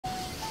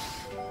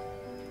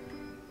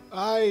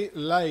I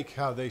like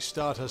how they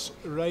start us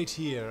right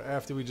here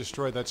after we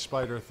destroyed that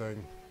spider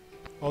thing.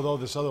 Although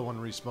this other one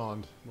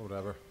respawned.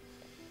 Whatever.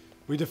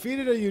 We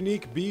defeated a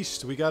unique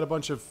beast. We got a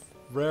bunch of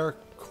rare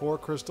core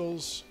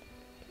crystals.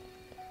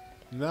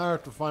 Now I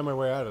have to find my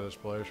way out of this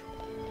place.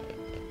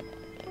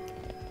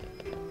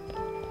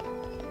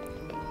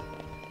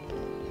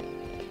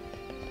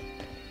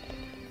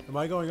 Am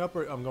I going up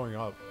or... I'm going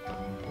up.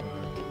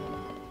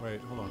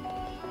 Wait, hold on.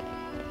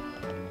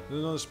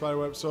 There's another spider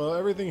web. So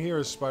everything here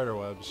is spider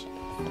webs.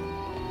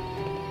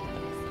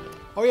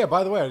 Oh yeah,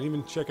 by the way, I didn't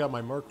even check out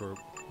my merc group.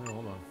 Hey,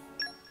 hold on.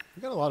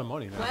 We got a lot of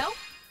money now. Well,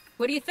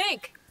 what do you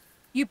think?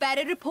 You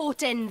better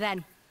report in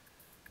then.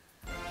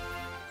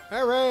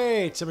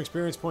 Alright, some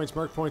experience points,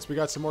 merc points. We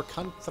got some more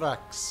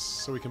contracts,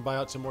 so we can buy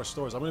out some more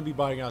stores. I'm going to be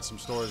buying out some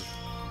stores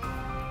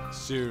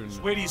soon.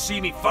 So where do you see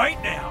me fight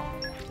now?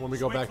 When we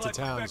go back to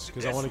towns,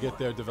 because I want to get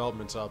their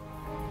developments up.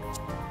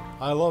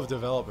 I love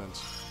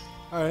developments.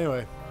 Alright,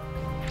 anyway.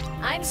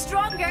 I'm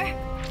stronger.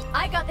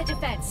 I got the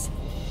defense.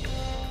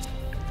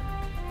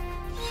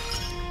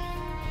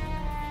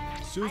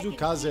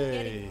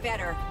 Suzukaze.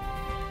 Better.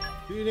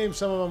 Can you name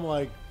some of them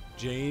like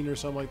Jane or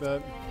something like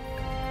that?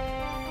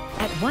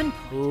 At one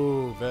point,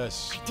 Ooh,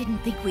 Vess. I didn't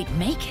think we'd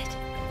make it.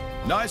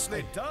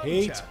 Nicely done,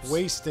 Hate chaps.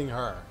 wasting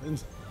her.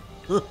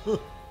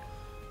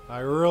 I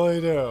really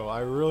do.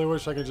 I really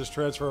wish I could just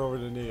transfer over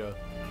to Nia.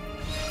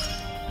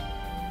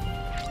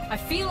 I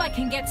feel I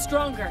can get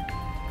stronger.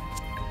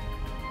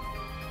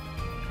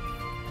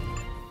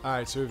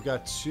 Alright, so we've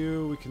got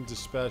 2. We can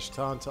dispatch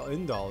Tantal.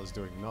 Indal is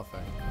doing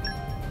nothing.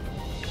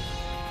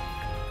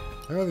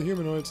 How are the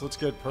humanoids? Let's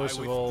get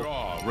Percival. I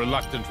withdraw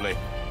reluctantly.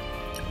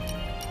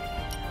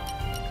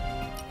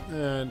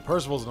 And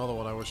Percival's another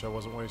one I wish I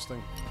wasn't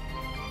wasting.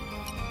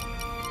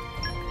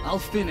 I'll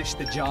finish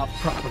the job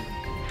properly.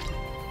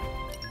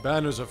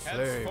 Banners of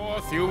Flame.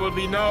 Henceforth you will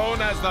be known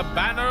as the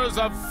Banners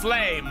of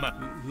Flame.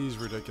 He's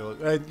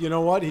ridiculous. And you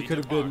know what? He could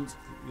have been...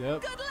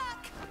 Yep. Good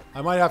luck.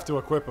 I might have to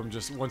equip him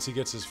just once he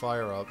gets his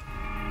fire up.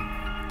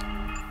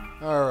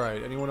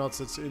 Alright, anyone else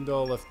that's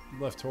Indal?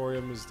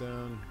 Leftorium is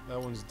down.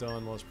 That one's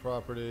done. Lost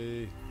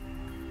property.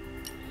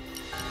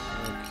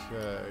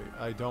 Okay.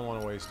 I don't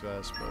want to waste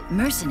Vess, but...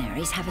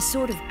 Mercenaries have a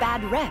sort of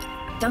bad rep,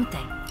 don't they?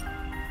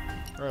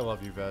 I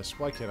love you, Vess.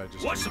 Why can't I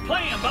just... What's the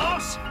plan,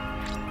 boss?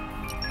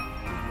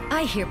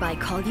 I hereby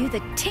call you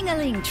the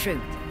Ting-a-ling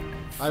Truth.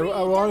 I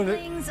wanted it...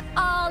 Dumplings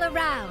all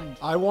around.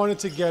 I wanted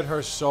to get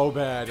her so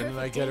bad, and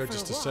then I get her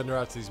just to send her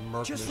out to these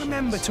merc Just missions.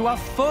 remember to have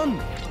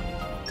fun.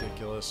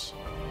 Ridiculous.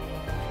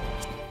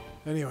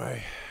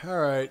 Anyway,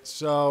 alright,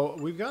 so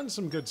we've gotten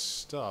some good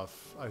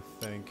stuff, I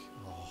think.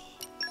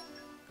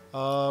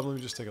 Let me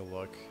just take a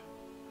look.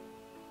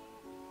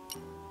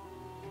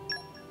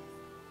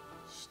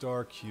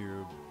 Star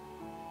Cube.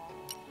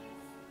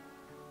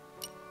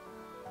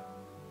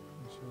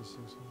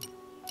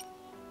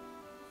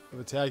 Of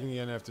attacking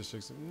again after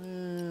 6... I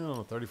don't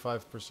know,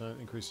 35%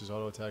 increases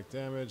auto attack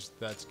damage.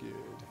 That's good.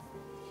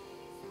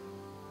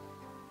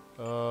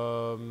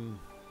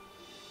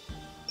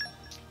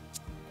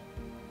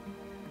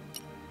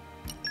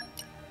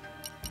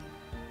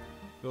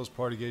 Bill's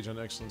party gauge on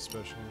excellent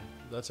special.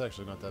 That's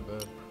actually not that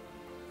bad.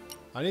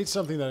 I need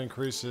something that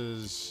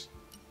increases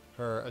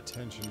her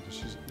attention because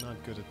she's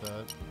not good at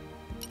that.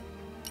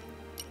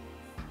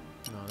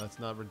 No, that's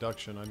not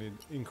reduction. I need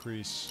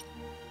increase.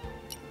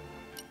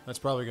 That's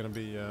probably gonna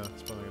be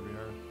it's probably gonna be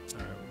her.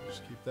 Alright, we'll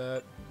just keep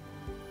that.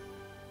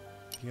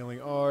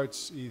 Healing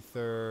arts,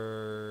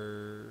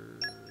 ether.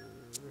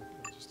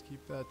 Okay, just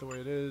keep that the way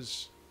it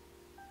is.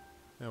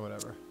 Yeah,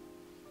 whatever.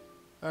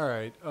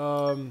 Alright,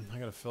 I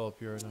gotta fill up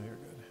here. No, you're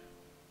good.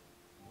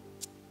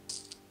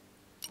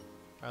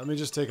 Alright, let me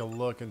just take a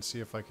look and see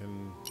if I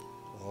can...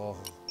 Oh.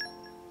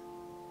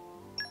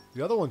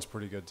 The other one's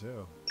pretty good,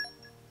 too.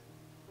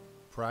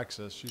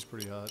 Praxis, she's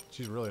pretty hot.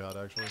 She's really hot,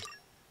 actually.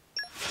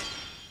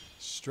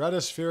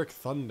 Stratospheric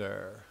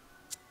Thunder.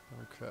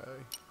 Okay.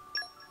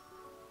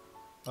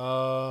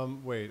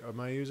 Wait, am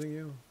I using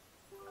you?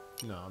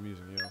 No, I'm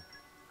using you.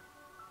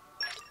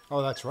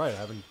 Oh, that's right, I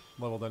haven't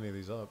leveled any of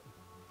these up.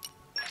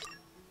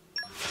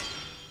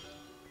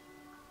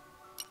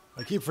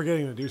 I keep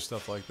forgetting to do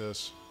stuff like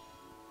this.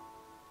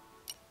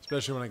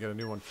 Especially when I get a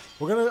new one.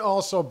 We're gonna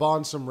also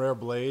bond some rare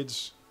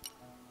blades.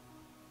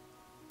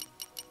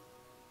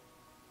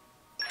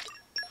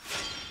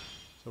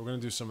 So we're gonna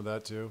do some of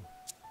that too.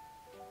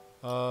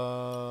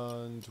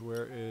 And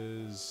where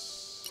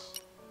is...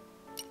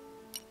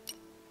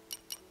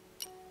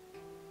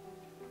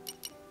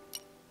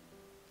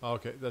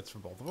 Okay, that's for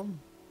both of them?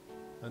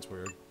 That's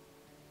weird.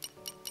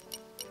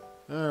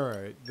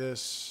 Alright,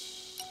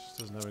 this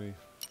doesn't have any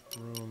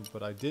room,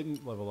 but I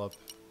didn't level up.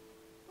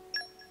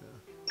 Yeah.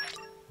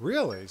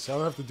 Really? So I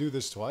don't have to do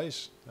this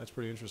twice? That's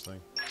pretty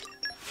interesting.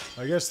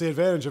 I guess the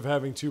advantage of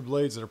having two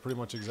blades that are pretty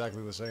much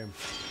exactly the same.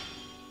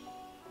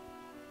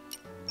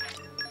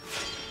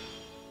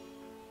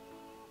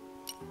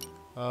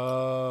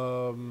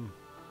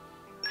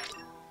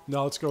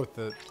 No, let's go with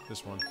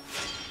this one.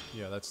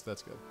 Yeah, that's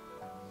good.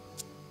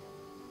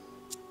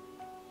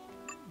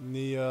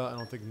 Nia, I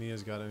don't think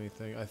Nia's got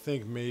anything. I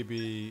think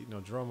maybe...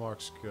 No,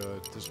 Drummark's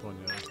good. This one,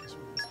 yeah. This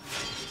one is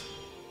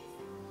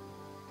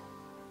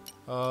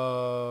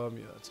yeah,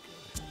 that's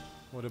good.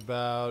 What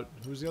about...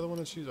 Who's the other one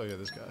that she's... Oh, yeah,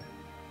 this guy.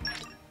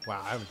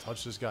 Wow, I haven't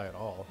touched this guy at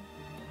all.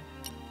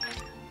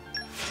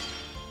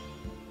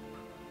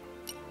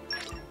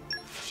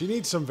 She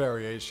needs some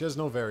variation. She has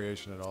no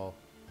variation at all.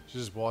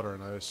 She's just water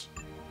and ice.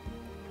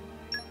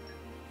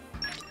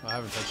 I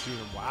haven't touched you in...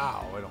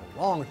 Wow, in a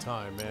long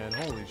time, man.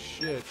 Holy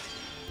shit.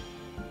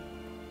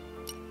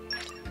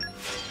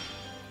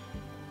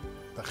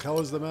 The hell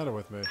is the matter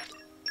with me?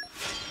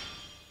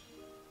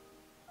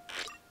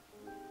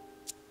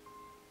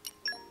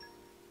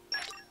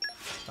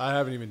 I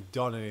haven't even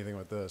done anything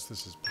with this.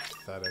 This is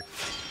pathetic.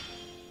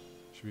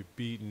 Should be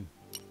beaten.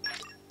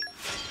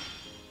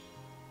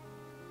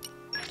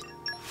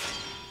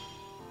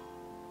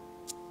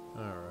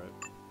 Alright.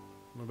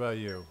 What about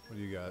you? What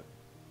do you got?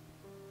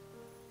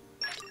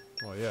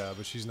 Well, yeah,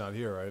 but she's not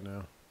here right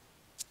now.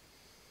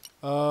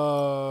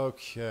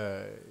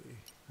 Okay.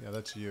 Yeah,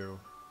 that's you.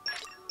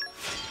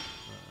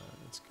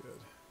 That's good.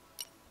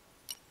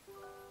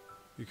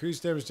 Decrease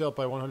damage dealt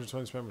by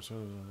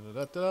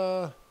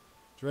 120%.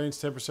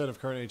 Drains 10% of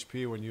current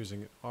HP when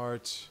using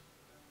art.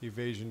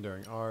 Evasion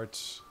during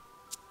art.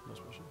 No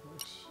special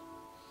effects.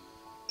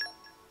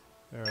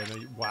 Alright, now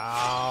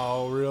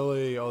wow,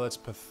 really? Oh, that's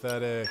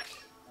pathetic.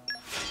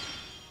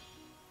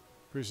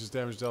 Increases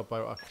damage dealt by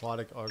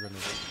aquatic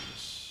organisms.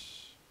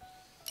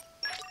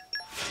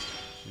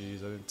 Jeez,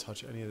 I didn't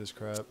touch any of this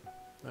crap.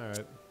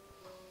 Alright.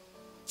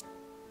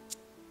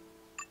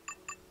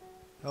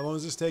 How long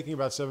is this taking?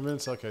 About 7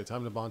 minutes? Okay,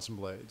 time to bond some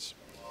blades.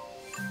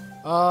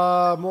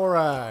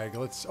 Morag.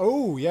 Let's...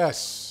 Oh,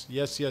 yes.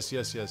 Yes. Yes,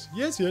 yes, yes.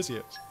 Yes, yes,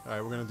 yes.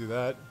 Alright, we're gonna do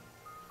that.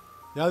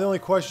 Now the only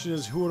question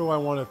is, who do I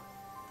want to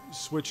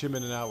switch him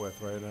in and out with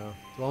right now?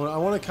 So I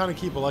want to kind of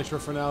keep Electra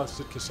for now,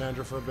 sit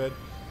Cassandra for a bit,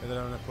 and then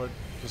I'm going to put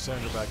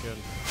Cassandra back in.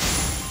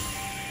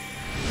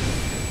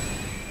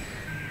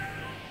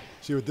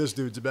 See what this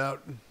dude's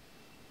about.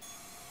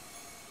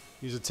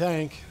 He's a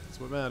tank. That's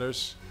what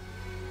matters.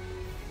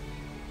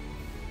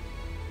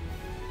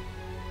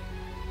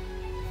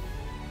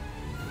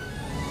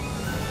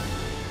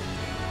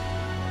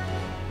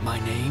 My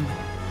name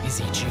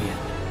is Ichian.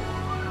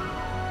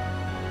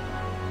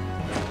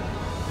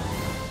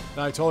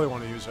 I totally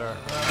want to use her.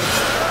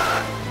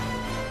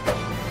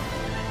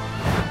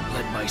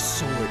 Let my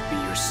sword be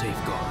your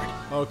safeguard.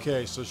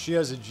 Okay, so she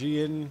has a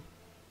Aegean.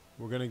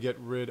 We're going to get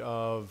rid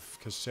of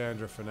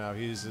Cassandra for now.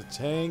 He's a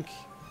tank.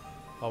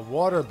 A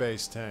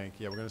water-based tank.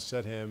 Yeah, we're going to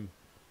set him.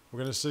 We're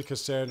going to sit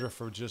Cassandra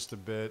for just a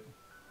bit.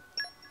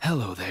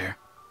 Hello there.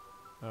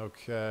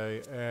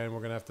 Okay, and we're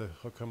going to have to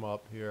hook him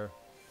up here.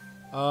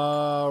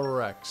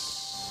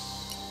 Rex.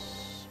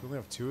 We only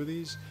have 2 of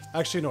these?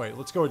 Actually, no, wait.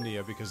 Let's go with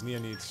Nia, because Nia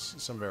needs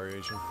some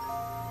variation.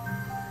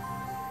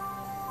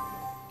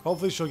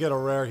 Hopefully she'll get a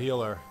rare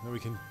healer. Then we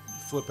can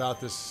flip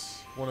out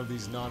one of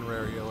these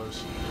non-rare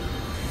healers.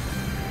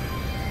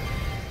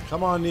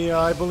 Come on, Nia.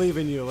 I believe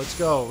in you. Let's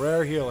go.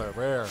 Rare healer.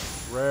 Rare.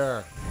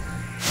 Rare.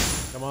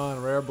 Come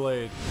on, rare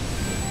blade.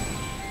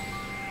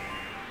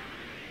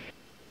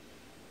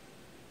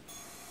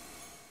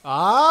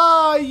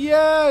 Ah,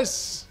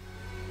 yes!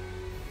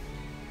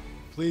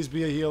 Please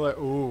be a healer.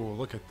 Ooh,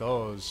 look at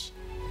those.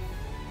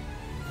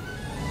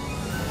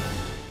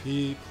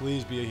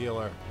 Please be a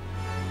healer.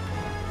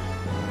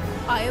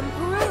 I am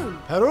Perun.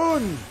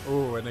 Perun!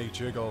 Ooh, and they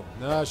jiggle.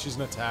 Nah, she's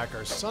an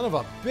attacker. Son of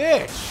a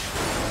bitch!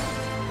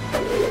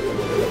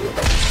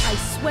 I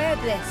swear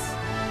this.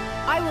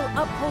 I will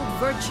uphold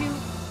virtue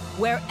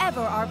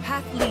wherever our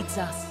path leads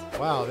us.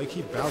 Wow, they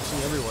keep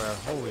bouncing everywhere.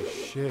 Holy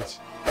shit.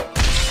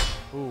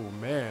 Ooh,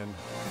 man.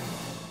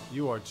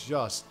 You are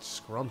just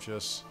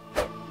scrumptious.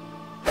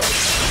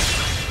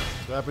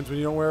 What happens when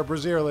you don't wear a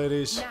brassiere,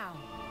 ladies? Now,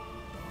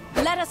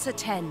 let us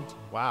attend.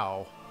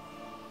 Wow.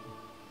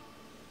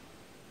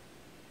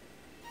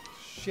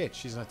 Shit,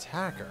 she's an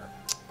attacker.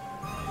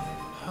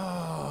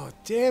 Oh,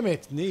 damn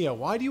it, Nia.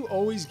 Why do you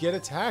always get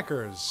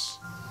attackers?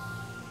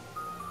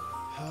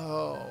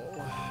 Oh,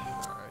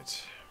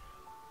 alright.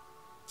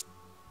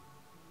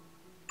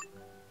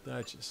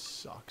 That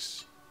just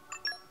sucks.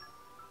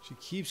 She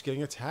keeps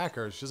getting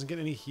attackers. She doesn't get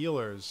any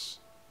healers.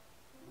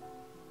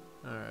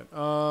 Alright,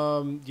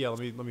 yeah, let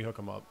me hook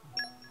him up.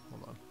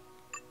 Hold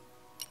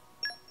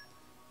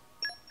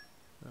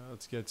on.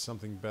 Let's get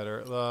something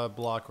better.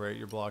 Block rate.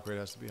 Your block rate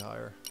has to be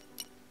higher.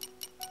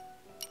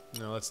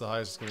 No, that's the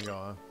highest it's gonna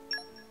go,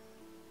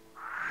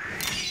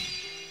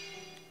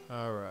 huh?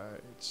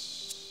 Alright.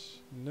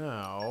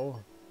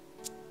 Now...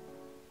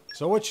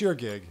 So what's your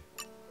gig?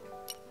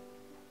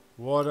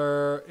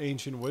 Water,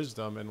 Ancient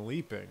Wisdom, and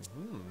Leaping.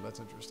 That's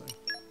interesting.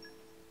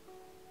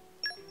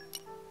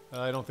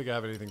 I don't think I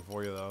have anything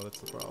for you, though. That's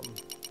the problem.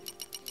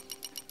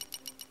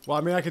 Well,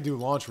 I mean, I could do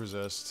Launch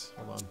Resist.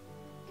 Hold on.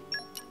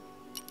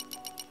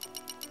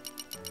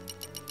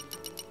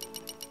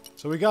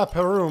 So we got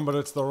Perun, but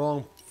it's the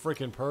wrong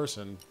freaking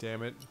person.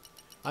 Damn it.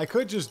 I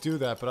could just do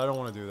that, but I don't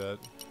want to do that.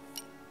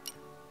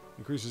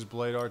 Increases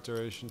blade art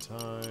duration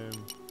time.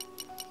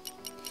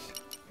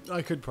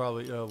 I could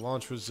probably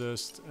launch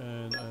resist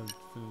and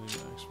infinity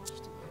max. Let's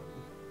do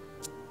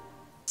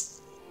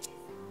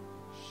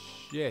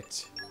that.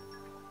 Shit.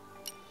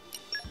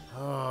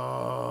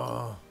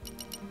 Oh.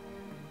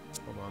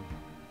 Hold on.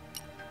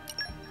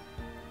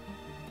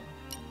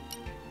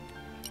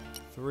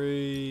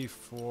 3,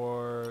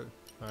 4.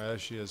 Alright, there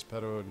she is,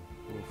 Perun.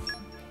 Oof.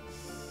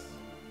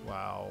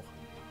 Wow.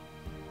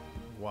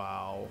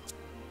 Wow.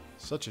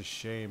 Such a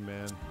shame,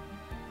 man.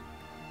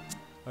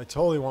 I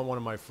totally want one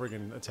of my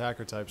friggin'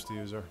 attacker types to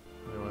use her.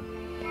 Anyway.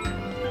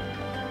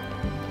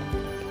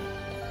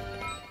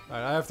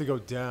 Alright, I have to go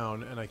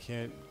down, and I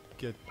can't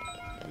get...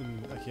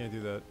 I can't do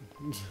that.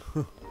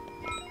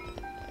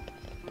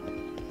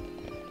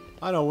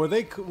 I don't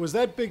know, was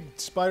that big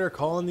spider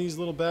calling these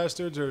little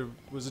bastards, or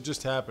was it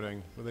just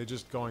happening? Were they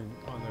just going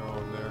on their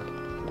own there?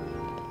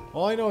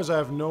 All I know is I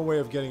have no way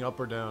of getting up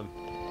or down.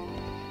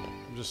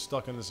 I'm just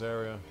stuck in this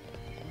area.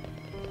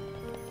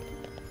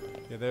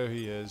 Yeah, there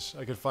he is.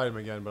 I could fight him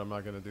again, but I'm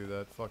not gonna do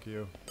that. Fuck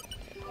you.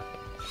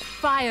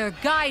 Fire,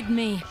 guide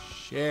me.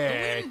 Shit.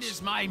 The wind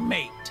is my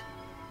mate.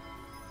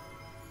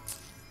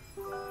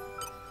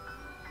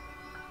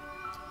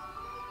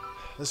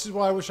 This is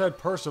why I wish I had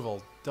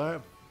Percival.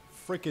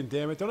 Freaking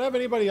damn it. Don't I have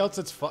anybody else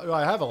that's well,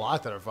 I have a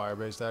lot that are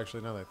fire-based,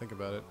 actually, now that I think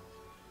about it.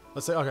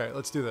 Let's say, okay,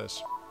 let's do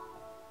this.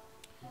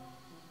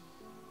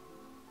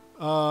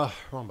 Wrong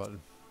button.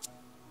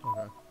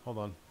 Okay, hold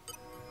on.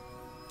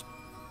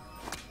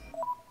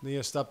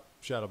 Nia, stop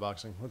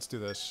shadowboxing. Let's do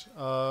this.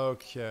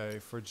 Okay,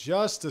 for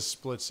just a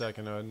split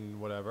second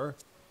and whatever.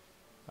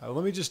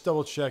 Let me just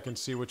double check and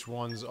see which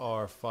ones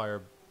are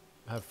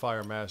have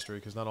fire mastery,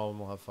 because not all of them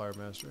will have fire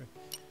mastery.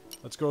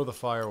 Let's go to the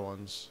fire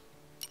ones.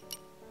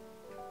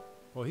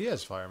 Well, he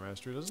has fire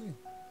mastery, doesn't he?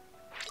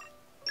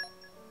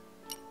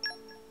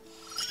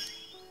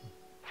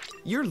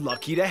 You're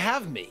lucky to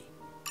have me.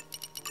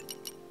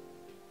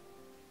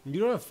 You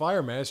don't have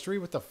fire mastery?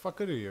 What the fuck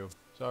are you?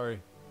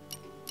 Sorry.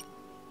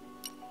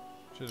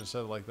 Should have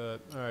said it like that.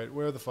 Alright,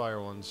 where are the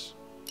fire ones?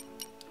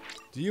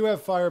 Do you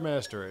have fire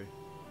mastery?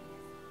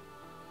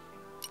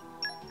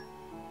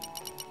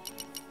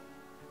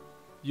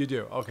 You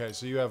do. Okay,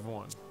 so you have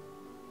one.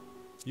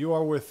 You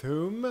are with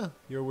whom?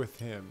 You're with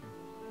him.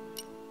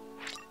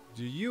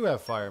 Do you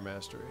have fire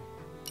mastery?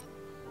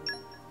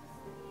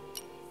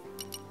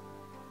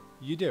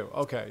 You do.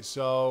 Okay,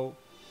 so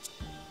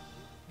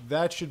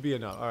that should be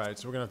enough. Alright,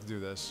 so we're gonna have to do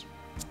this.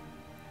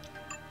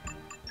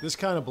 This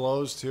kind of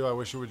blows too. I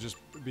wish it would just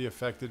be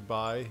affected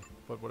by,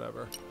 but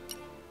whatever.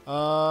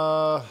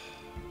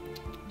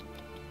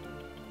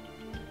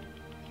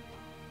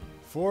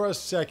 For a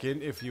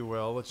second, if you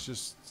will, let's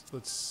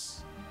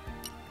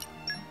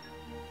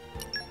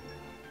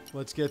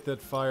get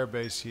that fire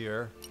base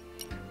here.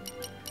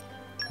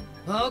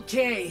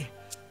 Okay,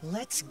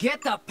 let's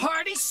get the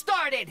party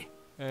started.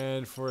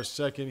 And for a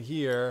second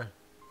here,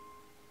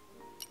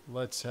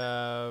 let's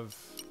have...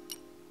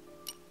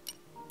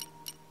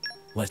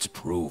 Let's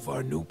prove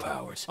our new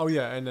powers. Oh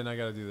yeah, and then I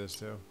gotta do this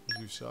too.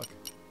 You suck.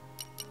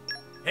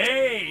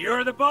 Hey,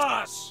 you're the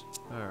boss.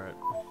 Alright.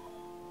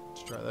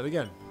 Let's try that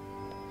again.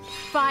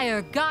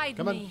 Fire, guide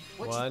Come on. me.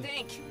 What you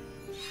think?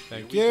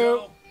 Thank Here we you.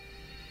 go.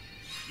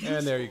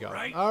 And there you go.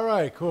 Right.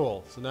 Alright,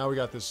 cool. So now we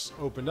got this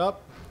opened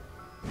up.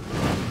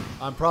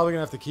 I'm probably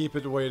gonna have to keep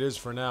it the way it is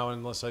for now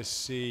unless I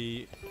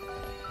see...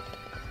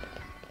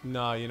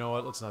 Nah, you know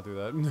what? Let's not do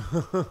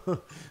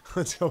that.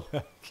 Let's go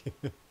back.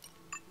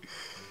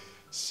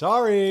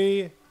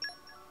 Sorry!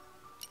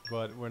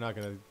 But we're not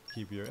gonna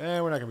keep you...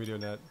 we're not gonna be doing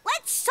that.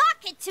 Let's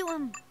sock it to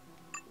him.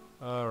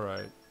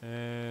 Alright,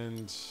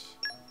 and...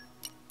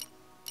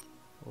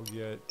 We'll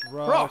get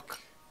Rock. Rock,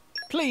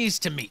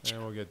 pleased to meet you.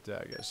 And we'll get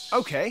Daggis.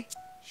 Okay.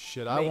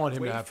 Shit, I Make want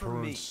him to way have for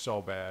Perun me.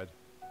 so bad.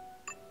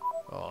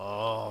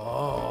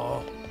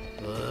 Oh.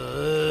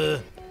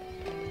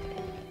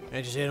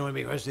 Can't you say I don't want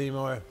to be crushed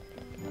anymore?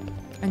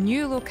 A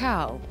new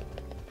locale.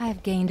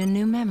 I've gained a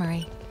new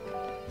memory.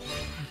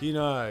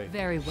 Kenai.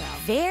 Very well.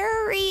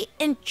 Very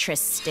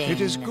interesting.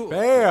 It is good.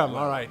 Bam!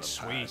 Alright,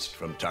 sweet.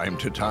 From time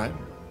to time.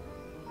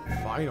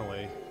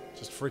 Finally.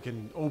 Just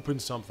freaking open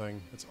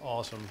something. That's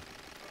awesome.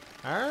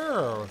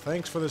 Oh,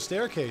 thanks for the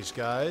staircase,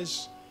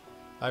 guys.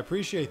 I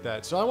appreciate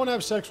that. So I want to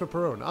have sex with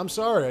Perun. I'm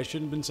sorry, I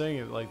shouldn't have been saying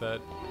it like that.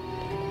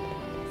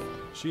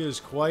 She is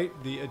quite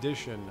the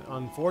addition.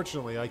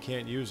 Unfortunately, I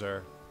can't use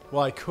her.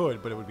 Well, I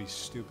could, but it would be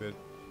stupid.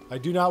 I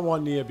do not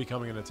want Nia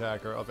becoming an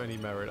attacker of any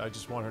merit. I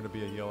just want her to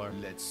be a healer.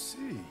 Let's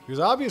see. Because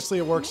obviously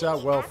it works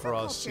out well for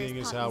us, Agriculture's seeing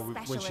as probably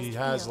how when she specialist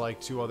has field. like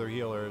 2 other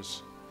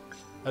healers.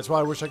 That's why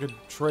I wish I could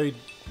trade...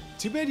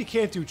 Too bad you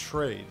can't do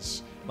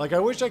trades. Like, I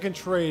wish I could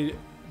trade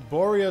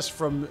Boreas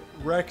from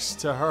Rex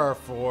to her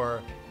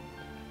for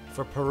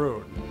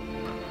Perun.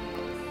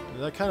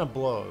 That kind of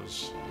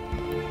blows.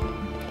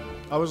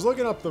 I was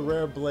looking up the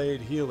rare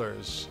blade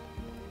healers,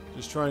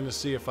 just trying to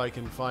see if I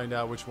can find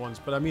out which ones.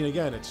 But I mean,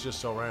 again, it's just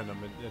so random.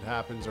 It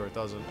happens or it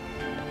doesn't.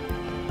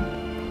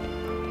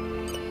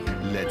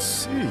 Let's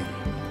see.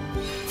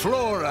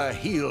 Flora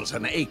heals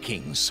an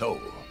aching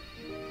soul.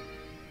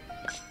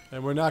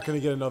 And we're not going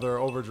to get another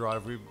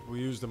overdrive. We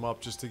used them up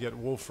just to get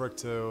Wulfric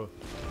to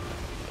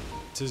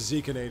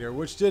Zekinator,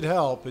 which did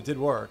help. It did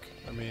work.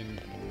 I mean...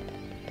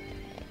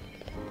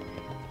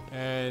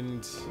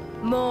 And...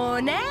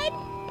 Morning!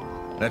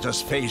 Let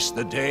us face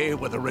the day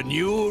with a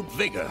renewed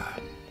vigor.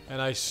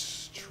 And I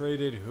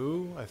traded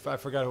who? I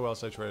forgot who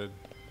else I traded.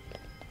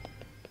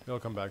 It'll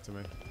come back to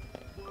me.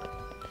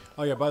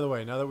 Oh yeah, by the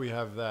way, now that we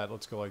have that,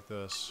 let's go like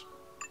this.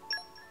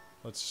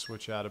 Let's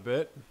switch out a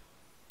bit.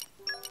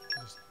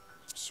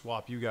 Just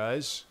swap you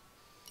guys.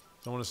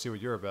 I want to see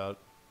what you're about.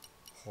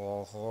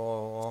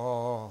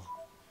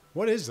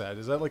 What is that?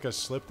 Is that like a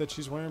slip that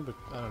she's wearing? But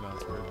I don't know,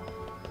 it's weird.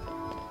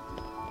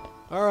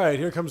 Alright,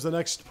 here comes the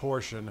next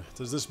portion.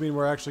 Does this mean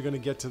we're actually going to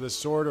get to this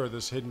sword or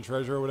this hidden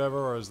treasure or whatever?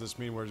 Or does this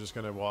mean we're just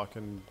going to walk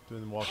and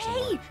walk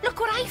somewhere? Hey, look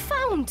what I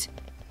found!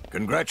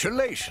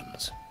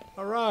 Congratulations.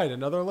 Alright,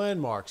 another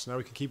landmark. So now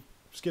we can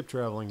skip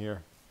traveling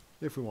here.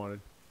 If we wanted.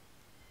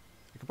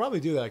 I could probably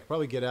do that. I could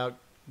probably get out,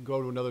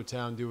 go to another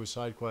town, do a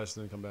side quest,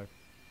 and then come back.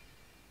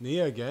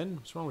 Nia again?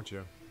 What's wrong with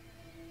you?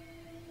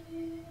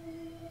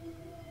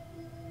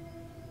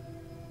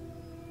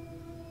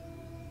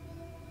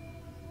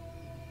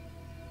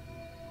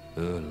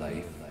 Her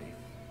life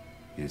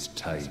is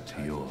tied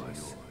to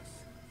yours.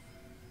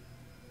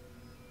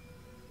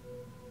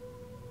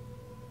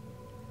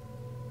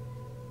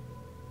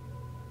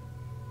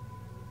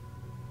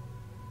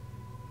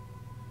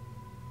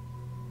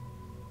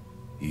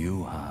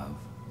 You have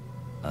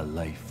a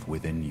life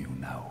within you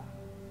now.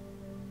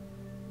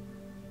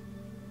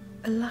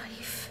 A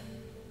life?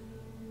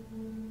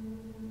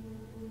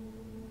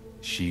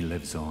 She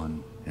lives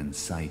on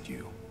inside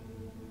you.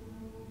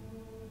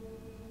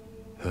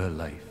 Her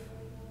life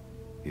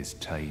is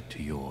tied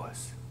to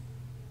yours.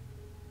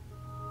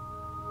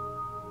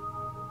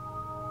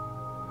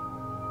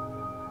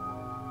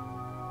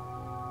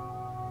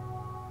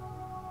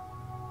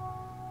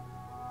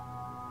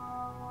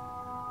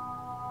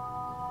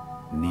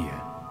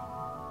 Nia.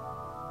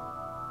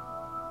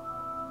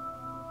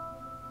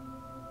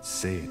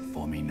 Say it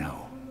for me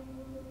now.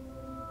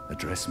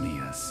 Address me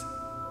as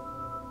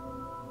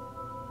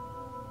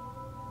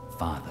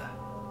Father.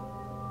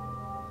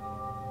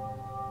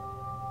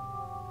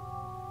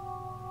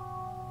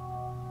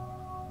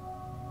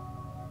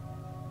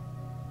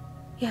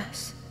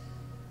 Yes.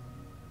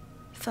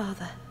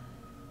 Father.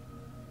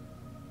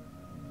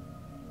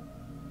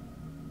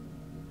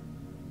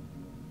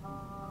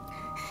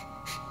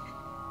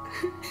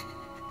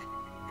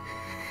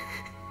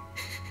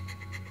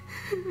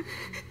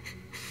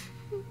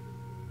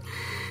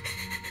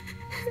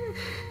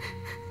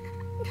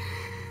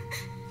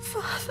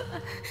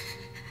 Father.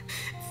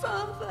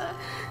 Father.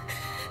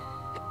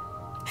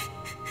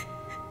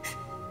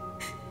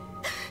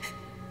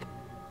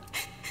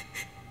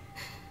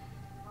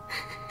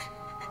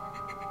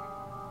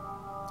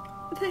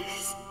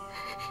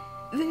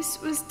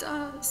 This was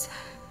Dar's.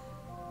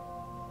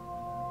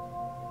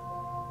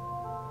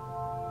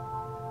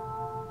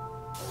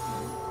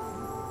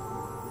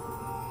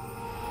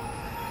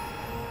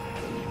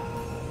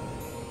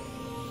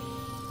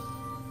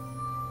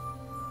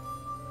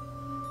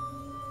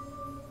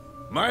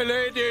 My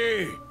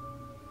lady!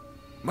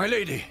 My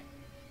lady!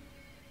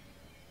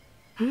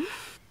 Hmm?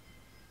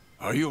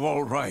 Are you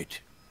all right?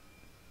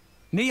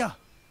 Nia!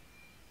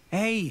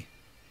 Hey!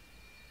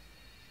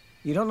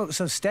 You don't look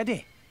so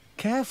steady.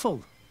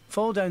 Careful.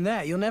 Fall down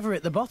there, you'll never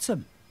hit the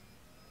bottom.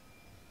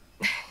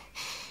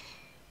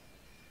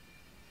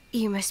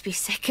 You must be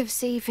sick of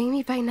saving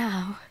me by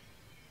now.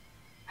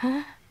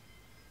 Huh?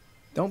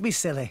 Don't be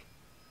silly.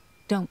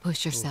 Don't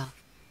push yourself.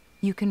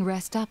 You can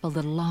rest up a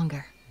little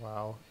longer.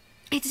 Wow.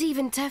 It's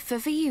even tougher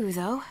for you,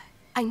 though.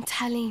 I'm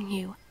telling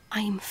you,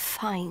 I'm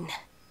fine.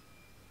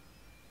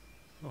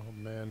 Oh,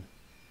 man.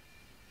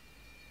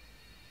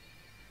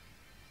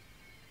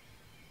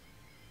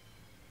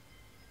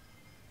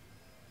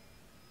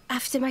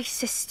 After my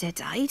sister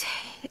died,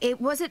 it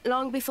wasn't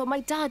long before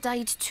my dad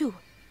died too.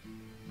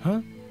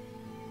 Huh?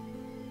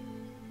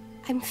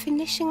 I'm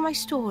finishing my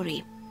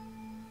story.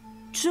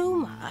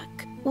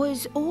 Drumark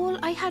was all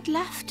I had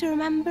left to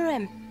remember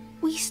him.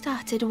 We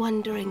started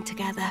wandering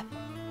together.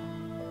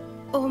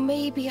 Or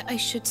maybe I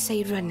should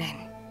say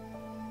running.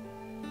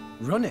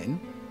 Running?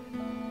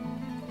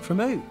 From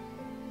who?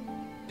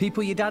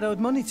 People your dad owed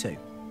money to?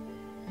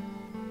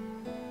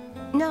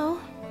 No.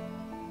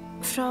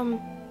 From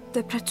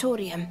the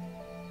Praetorium.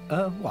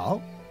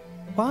 What?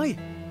 Why?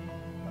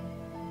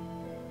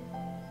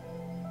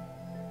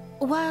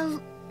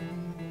 Well,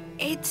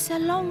 it's a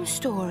long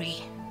story.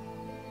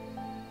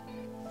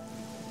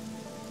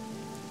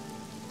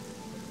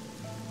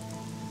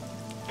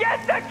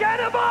 Get the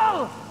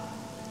cannibal!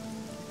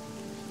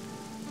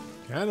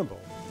 Cannibal?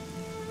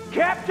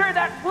 Capture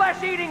that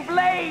flesh-eating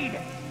blade!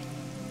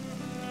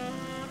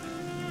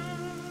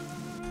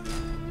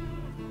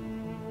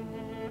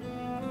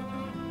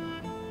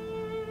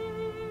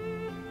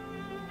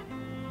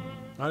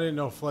 I didn't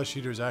know flesh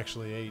eaters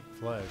actually ate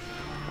flesh.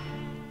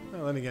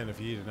 Well, then again, if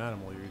you eat an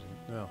animal, you're eating...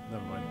 No,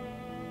 never mind.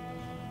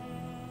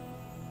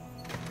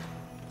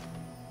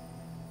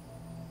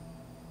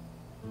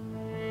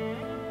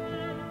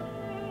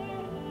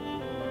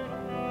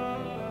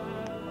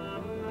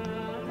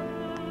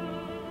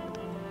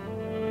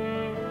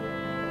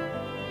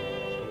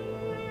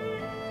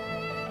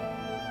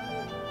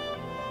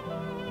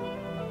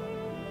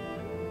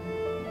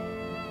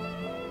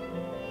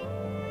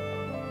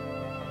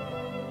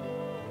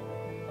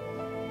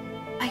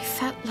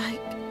 felt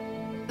like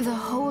the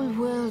whole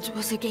world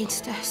was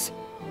against us.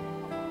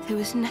 There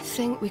was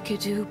nothing we could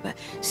do but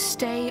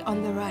stay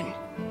on the run,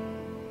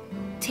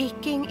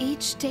 taking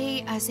each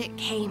day as it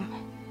came.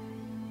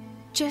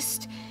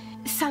 Just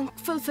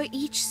thankful for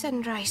each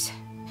sunrise,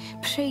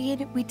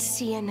 praying we'd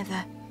see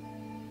another.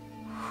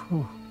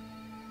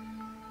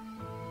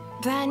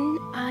 Then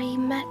I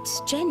met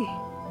Jin.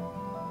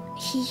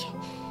 He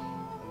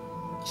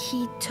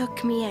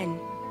took me in.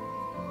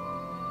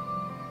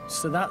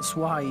 So that's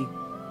why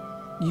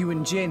you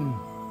and Jin...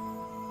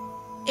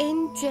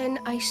 In Jin,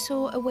 I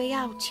saw a way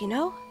out, you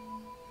know?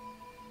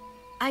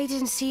 I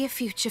didn't see a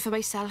future for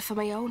myself on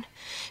my own,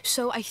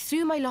 so I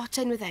threw my lot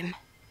in with him.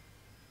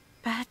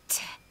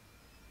 But...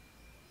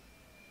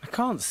 I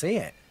can't see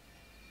it.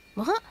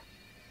 What?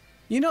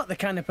 You're not the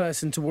kind of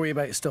person to worry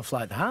about stuff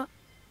like that.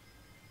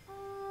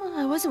 Well,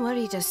 I wasn't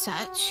worried as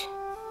such.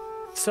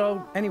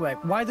 So, anyway,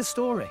 why the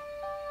story?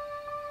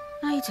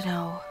 I don't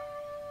know.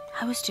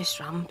 I was just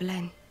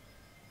rambling.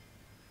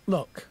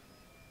 Look,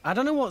 I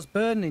don't know what's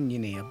burning you,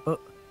 Nia, but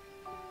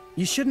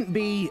you shouldn't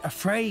be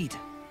afraid.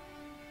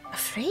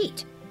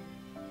 Afraid?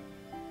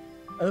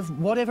 Of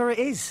whatever it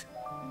is.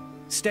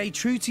 Stay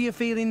true to your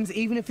feelings,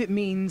 even if it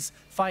means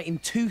fighting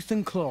tooth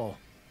and claw.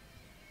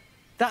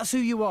 That's who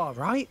you are,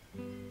 right?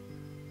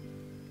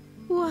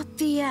 What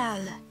the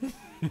hell?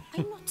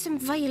 I'm not some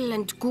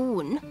violent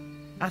goon.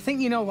 I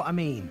think you know what I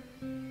mean.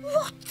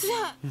 What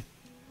the...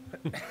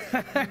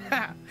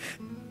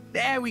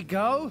 There we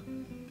go.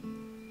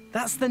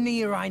 That's the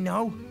Nia I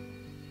know.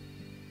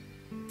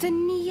 The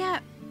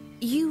Nia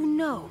you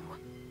know?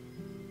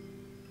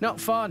 Not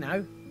far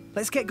now.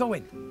 Let's get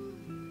going.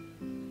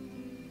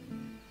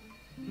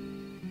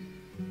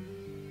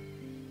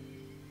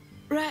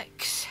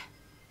 Rex.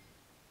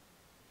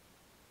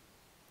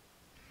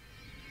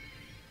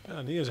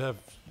 Nia's have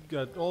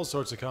got all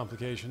sorts of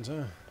complications,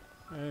 huh?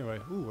 Anyway,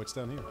 ooh, what's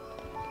down here?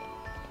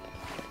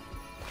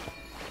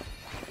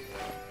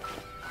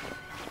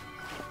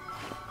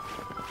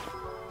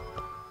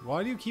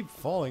 Why do you keep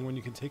falling when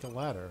you can take a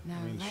ladder? Now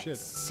I mean, let's shit.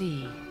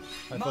 see.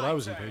 I thought I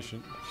was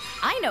impatient.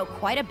 I know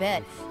quite a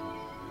bit.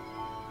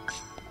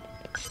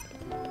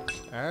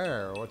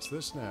 Oh, what's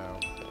this now?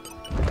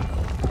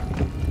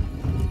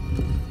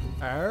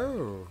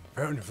 Oh,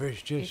 found the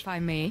fish dish. If I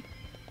may.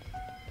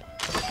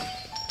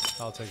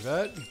 I'll take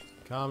that.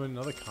 Common,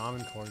 another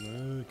common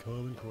coin.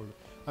 Common coin.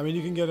 I mean,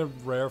 you can get a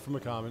rare from a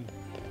common.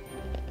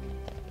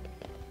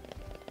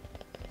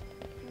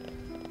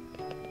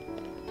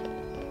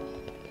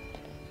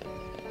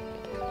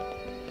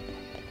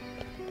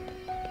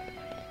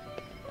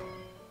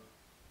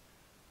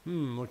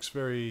 Looks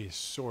very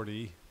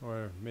swordy,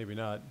 or maybe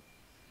not.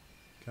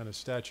 Kind of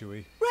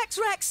statuey.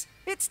 Rex!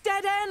 It's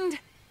dead end!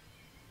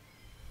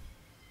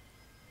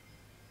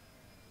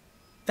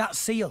 That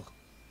seal.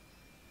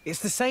 It's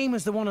the same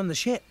as the one on the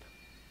ship.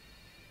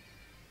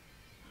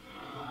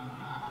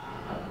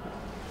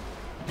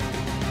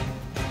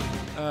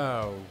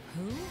 Oh.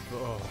 Who?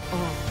 Oh.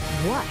 Or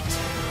what?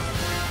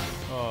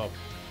 Oh,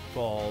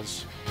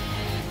 balls.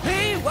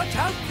 Hey, watch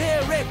out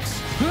there,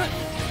 Rex!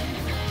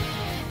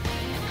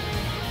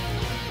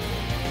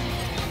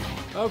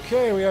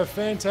 Okay, we have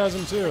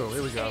Phantasm 2.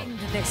 Here we go.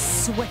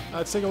 This sweat.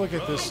 Let's take a look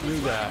at this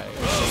new guy.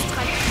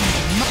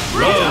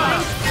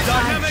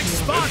 Dynamic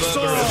spot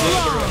sword!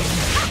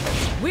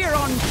 We're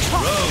on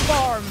top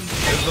form.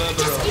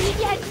 Just give me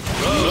the head.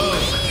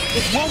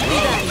 It won't be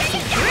that easy.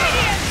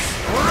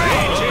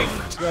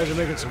 These guys are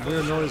making some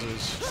weird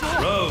noises. It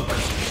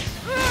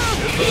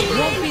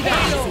won't be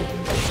that easy.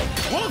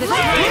 The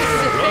time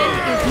to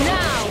defend is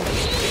now.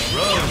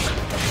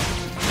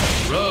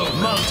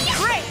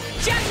 Great!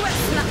 Jaguar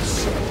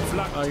slash!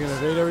 Are you gonna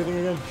evade everything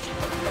again?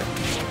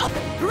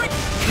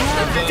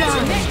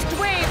 Done. Next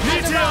wave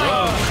has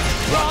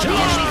arrived. Draw the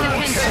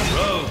enemy's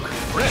attention.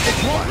 It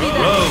won't be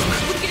that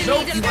easy. You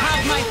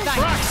have my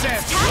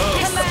thanks.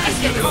 Command is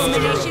the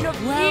culmination of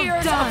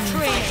years of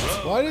training.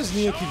 Why does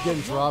Nia keep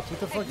getting dropped? What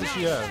the fuck does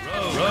she have?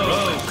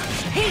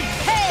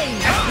 Hey!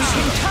 We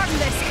can turn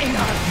this in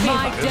our favor.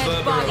 My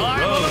dead body.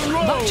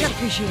 Much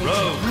appreciated.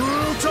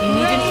 You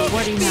needn't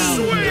worry now.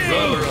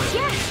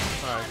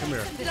 Alright, come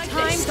here. The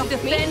time to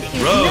defend is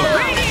now.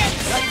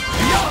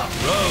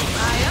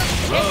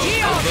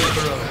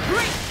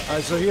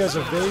 Alright, so he has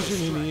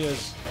evasion and he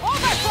has...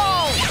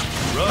 Overfall!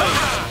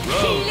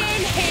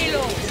 Healing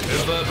halo!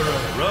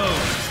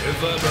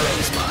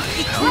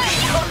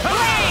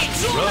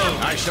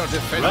 I shall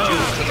defend you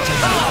to the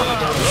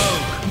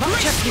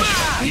Much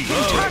appreciated. We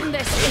can turn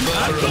this in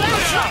our favor.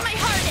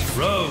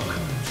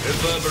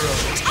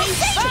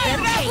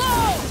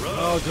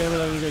 Oh, damn it,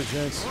 I didn't get a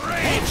chance. Looks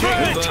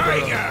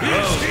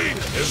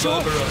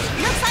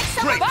like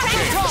someone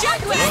practiced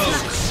Jaguar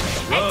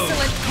slash.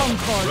 Excellent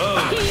concord.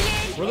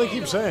 What do they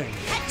keep saying?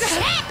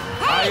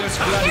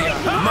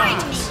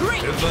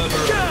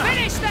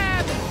 Finish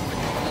them!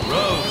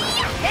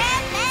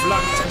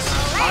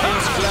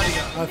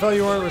 I thought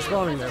you weren't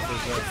responding there for a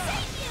second.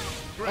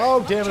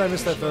 Oh, damn it, I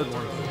missed that third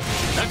one.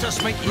 Let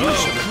us make use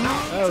of it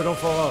now. Oh, don't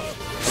fall off.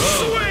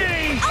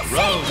 Swing!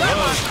 Rogue.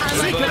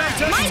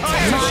 My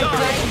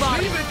dead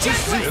body.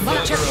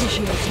 Much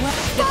appreciated.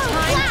 The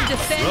time to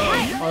defend.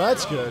 Oh,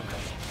 that's good.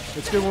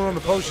 It's good when one of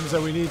the potions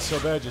that we need so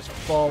bad just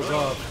falls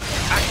off.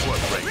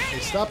 Hey,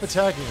 stop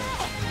attacking him.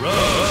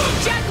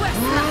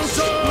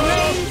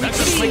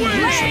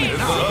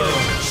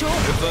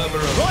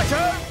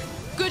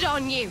 Good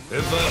on you.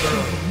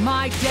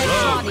 My dead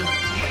body.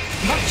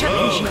 Much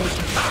appreciated.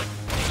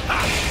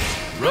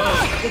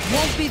 It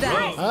won't be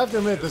that. I have to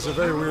admit, this is a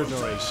very weird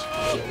noise.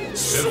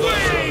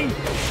 Swing!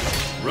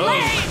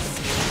 Rogue!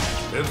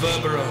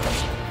 Evaporate!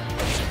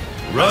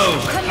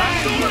 Rogue!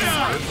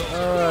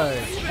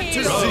 Alright.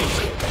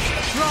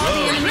 Draw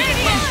the enemy's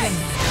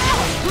attention.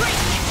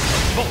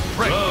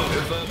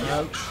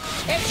 Ouch.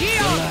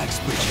 Relax,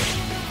 Bridget.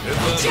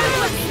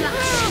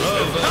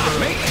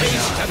 Make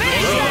haste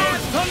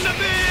and Thunder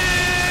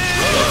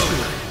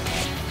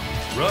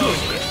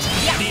Rogue!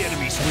 The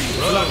enemy's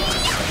refloat.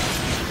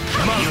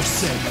 You're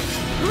safe.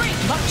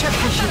 Much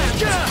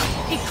appreciated.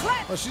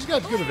 Oh, she's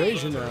got good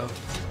evasion now.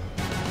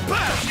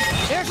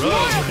 There's more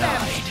of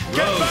them.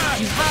 Get back!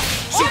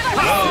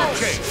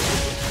 Okay.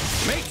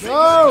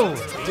 No!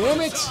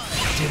 Damn it!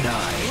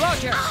 Denied.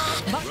 Roger.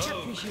 Much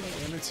appreciated.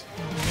 Damn it.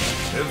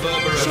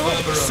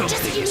 Evaporate.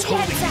 Something is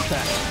holding you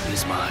back.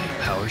 Is my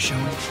power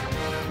showing?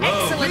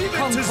 Excellent Leave it to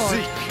concord.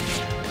 Zeke.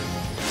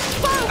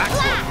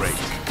 Aqua Break.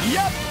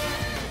 Yep.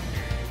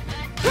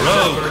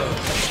 Rogue!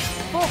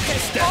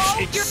 Focus. That's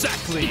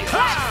exactly it.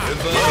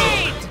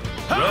 Rogue!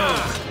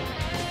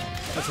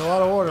 That's a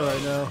lot of order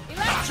right now.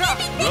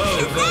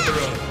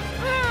 Evaporate.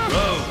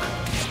 Rogue!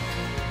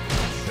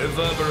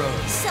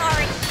 Evaporate.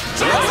 Sorry.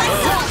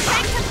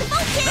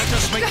 Let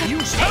us make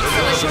use of it.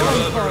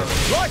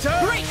 Righto.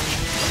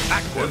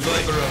 Aqua Break.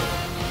 Evaporate.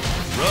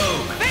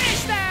 Rogue!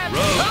 Finish them.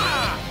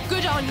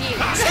 Good on you.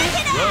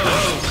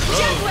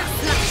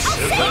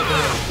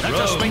 Let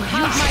us make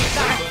use of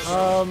it.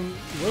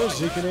 Where's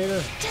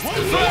Zekinator?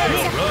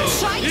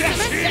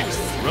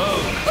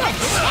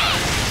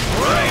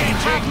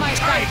 Have my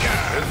tiger.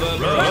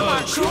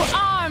 True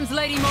arms,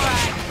 Lady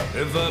Morag.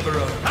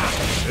 Evaporate.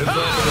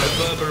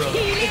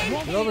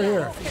 Get over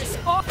here.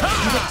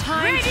 The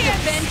time to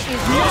defend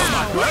is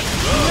now.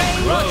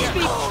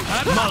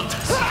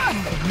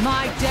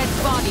 My dead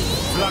body.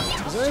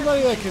 Is there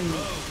anybody that can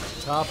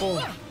topple?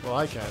 Well,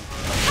 I can.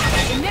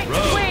 Next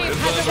wave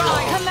has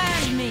arrived.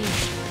 Command me.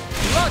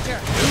 Roger.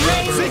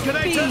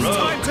 Zekinator,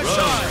 time to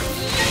shine.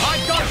 I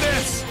got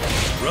this.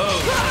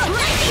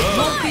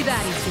 Won't be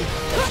that easy.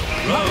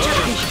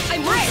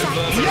 I'm ready.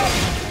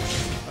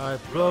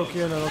 Alright,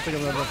 broken. I don't think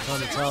I'm gonna have enough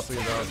time to topple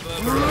you though.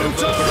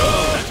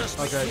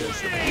 Okay, I did.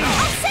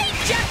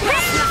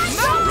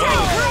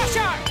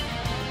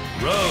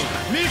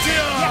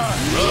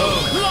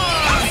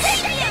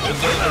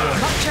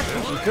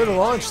 You could have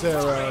launched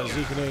there,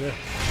 Zekinator.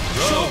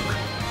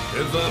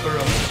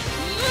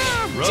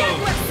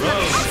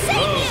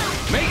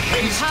 Make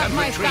haste Have and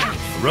my retreat. back.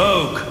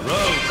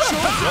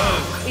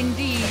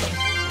 Indeed.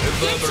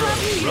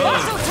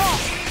 Muscle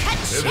talk.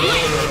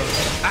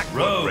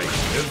 Aqua Break.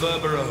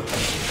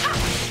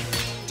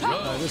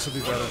 This will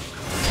be better.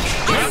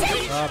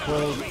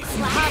 Toppled.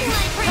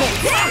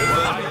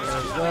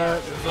 That.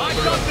 I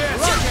got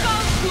this.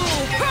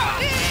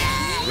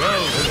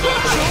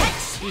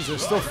 Jeez,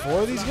 there's still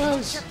 4 of these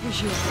guys?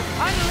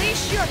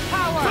 Unleash your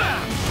power.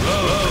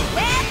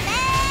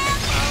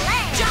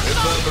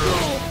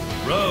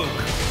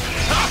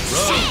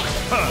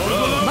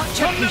 Much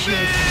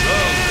appreciated.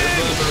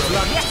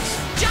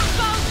 Jump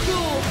on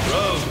school.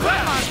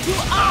 Come on, 2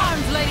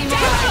 arms, Lady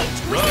Morag.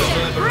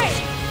 Break.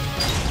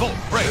 Full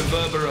break.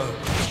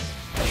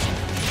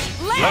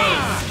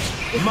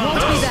 It won't be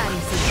that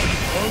easy.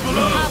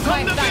 Have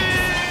my back.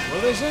 What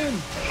are they saying?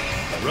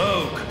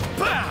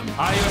 Bam!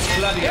 Highest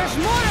Gladiator. There's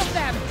more of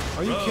them.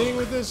 Are you kidding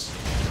with this?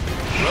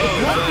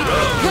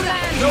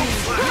 Command me.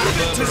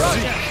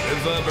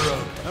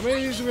 How many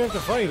of these do we have to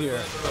fight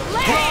here?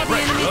 Draw the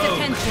enemy's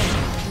attention.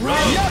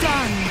 Well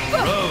done.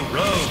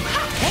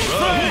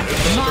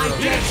 My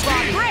dead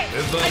body.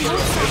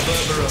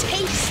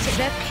 Taste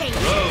the pain.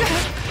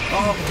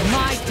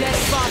 My dead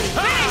body.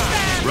 Finish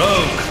them.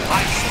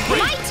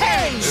 My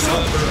turn.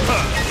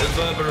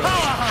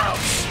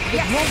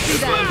 It won't be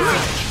that.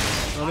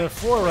 Oh, there are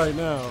 4 right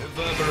now.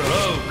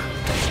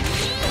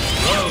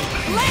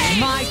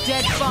 My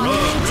dead body.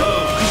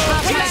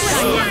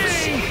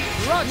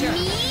 Roger.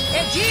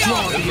 Egeo.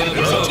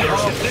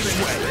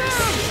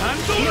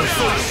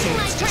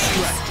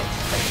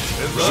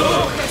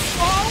 Focus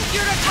all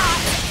your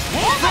attacks.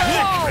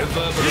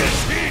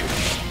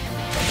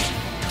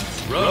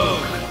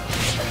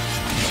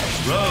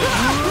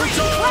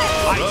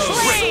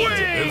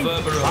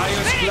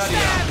 Highest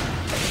Gladiator.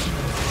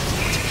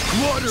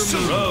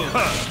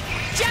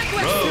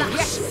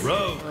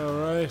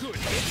 Alright.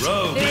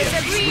 There's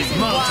a reason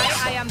why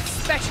I am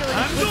specially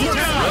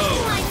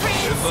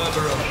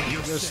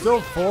There's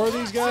still 4 of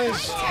these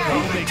guys?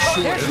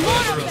 There's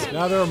more of them.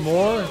 Now there are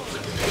more?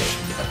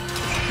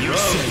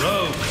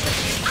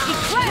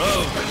 Eclipse.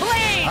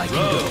 Blade.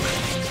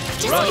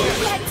 Evaporate.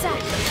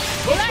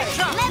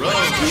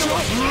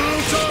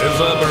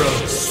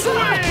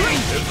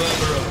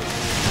 Evaporate.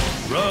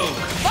 Rogue.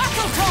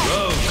 Battle talk.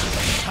 Rogue.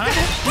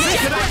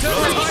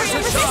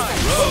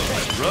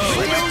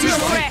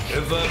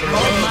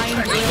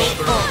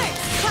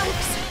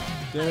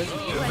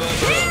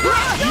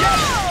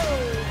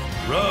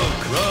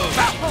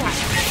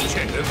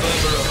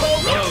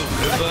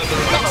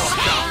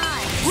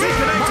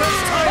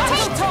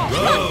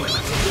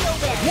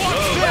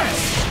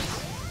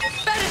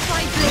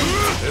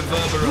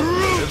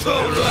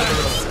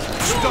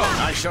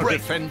 I shall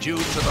defend you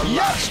to the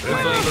last.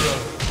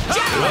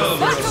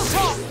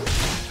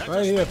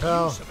 Right here,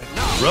 pal.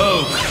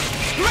 Rogue.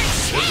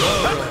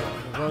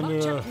 On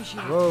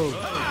rogue.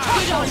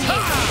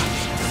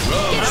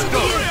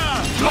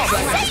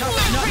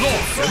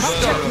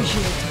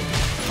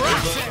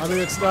 I mean,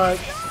 it's not.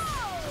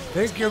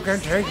 Think you can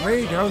take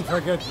me? Don't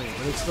forget me.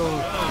 But it's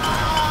still.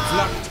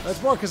 That's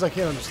more because I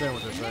can't understand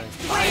what they're saying.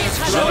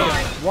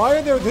 Why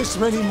are there this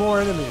many more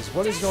enemies?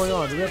 What is going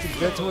on? Do we have to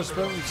get to a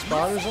certain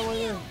spot or something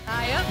like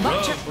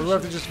that? Or do we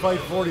have to just fight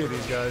 40 of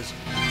these guys?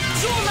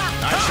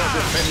 I shall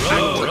defend you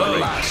to the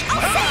last.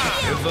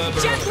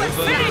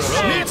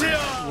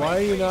 Why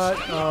are you not,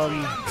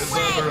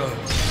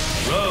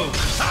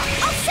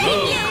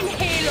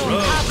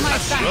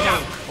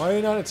 why are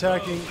you not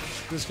attacking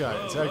this guy?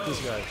 Attack this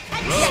guy.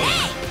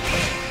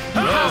 You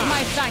have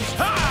my thanks.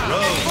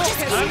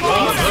 Focus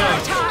more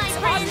attacks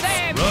on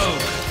them.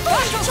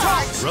 Battle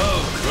charge.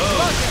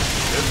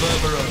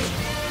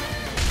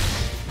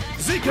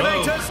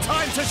 Zekinator's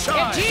time to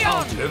shine!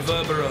 Geon!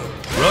 Evaporate!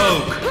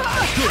 Rogue!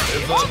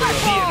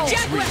 Overfall!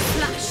 Jaguar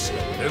flash!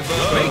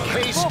 Make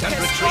haste and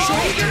retreat.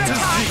 Shoulder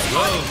attack!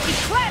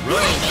 Eclipse!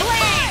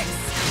 Blaze!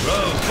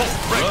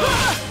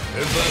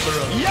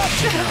 Evaporate!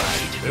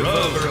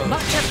 Evaporate!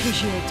 Much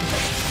appreciated.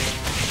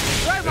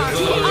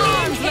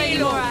 Arms, Lady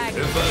Lorag!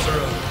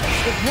 Evaporate!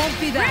 It won't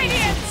be that.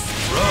 Radiance!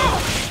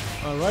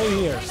 Right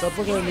here. Stop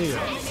looking at Nia.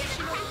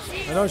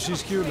 I know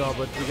she's cute and all,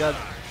 but we got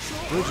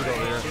Bridget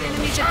over here.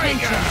 Enemy's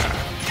attention.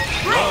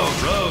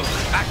 Rogue!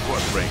 Aqua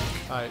break.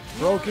 Alright,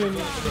 broken.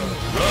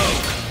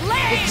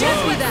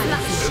 Just with that.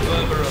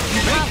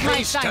 Make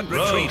haste and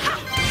retreat.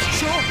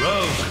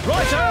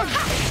 Right on!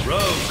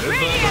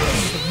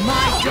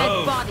 My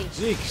dead body.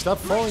 Zeke, stop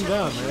falling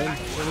down, man.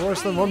 You're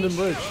worse than London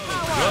Bridge.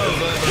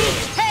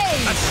 Hey!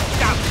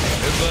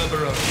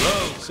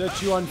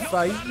 Set you on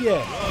fire.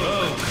 Yeah.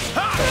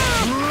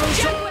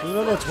 You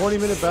know that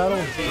 20-minute battle?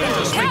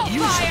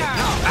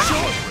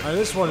 Hellfire!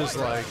 This one is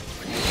like.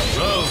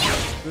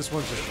 This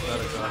one's just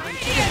pathetic.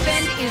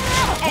 Defend is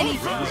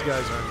anything. These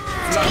guys are.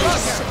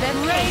 Then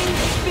rain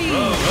speed.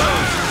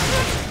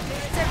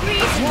 The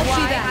reason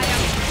why I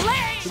am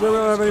So we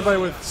don't have anybody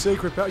with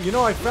sacred power. You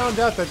know, I found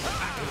out that.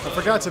 I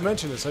forgot to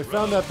mention this. I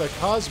found out that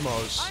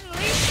Cosmos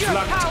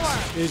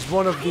is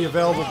one of the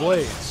available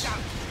blades.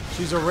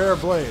 She's a rare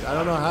blade. I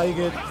don't know how you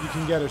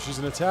can get her. She's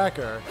an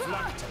attacker.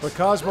 But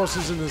Cosmos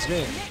is in this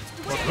game.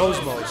 Or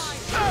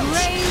Cosmos.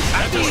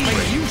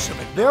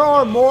 There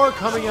are more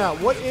coming out.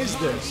 What is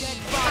this?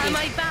 Am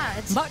I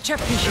bad? Much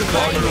appreciated.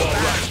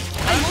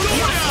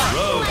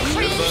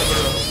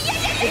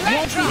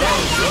 My turn!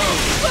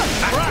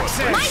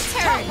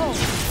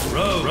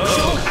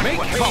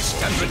 Make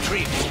haste and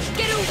retreat.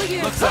 Get over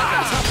here!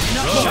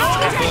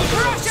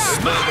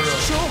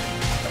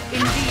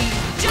 Indeed.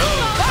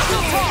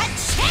 Battle talk!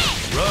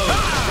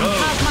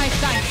 Have my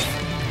thanks.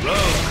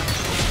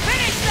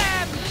 Finish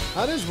them!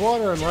 How does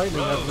water and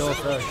lightning have no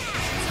effect?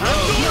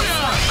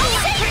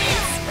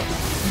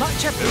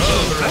 Much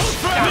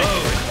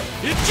appreciated.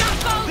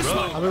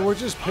 I mean, we're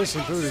just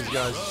pissing through these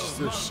guys.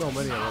 There's so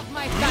many of them.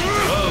 My thanks.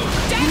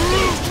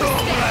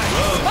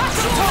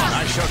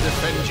 I shall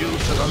defend you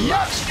to the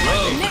last.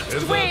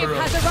 Next wave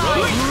has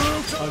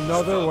arrived.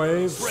 Another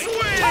wave.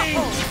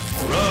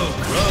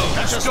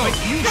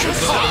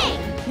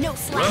 No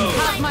slack.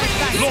 Have my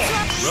thanks.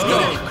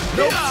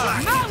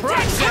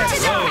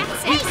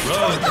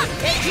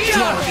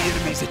 Draw the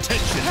enemy's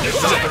attention!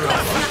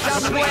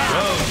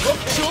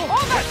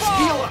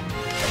 Overfall!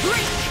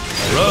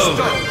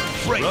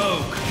 Break.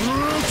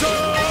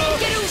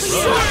 Get over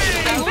here!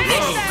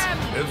 Finish them!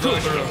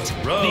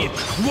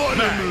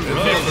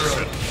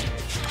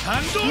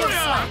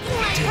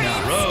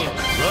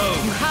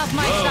 You have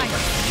my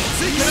thanks.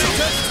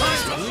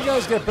 You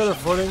guys get better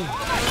footing.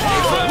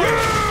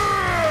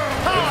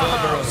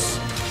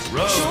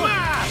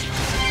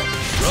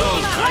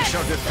 I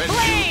shall defend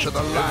you to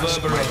the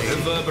last.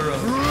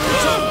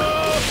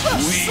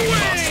 We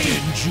must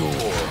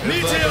endure.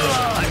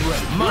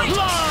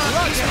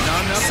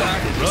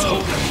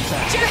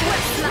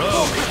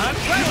 I'm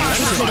ready.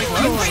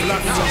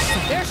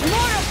 There's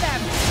more of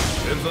them!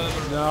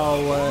 No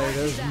way.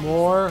 There's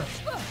more.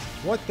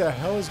 What the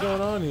hell is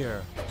going on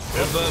here?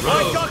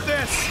 I got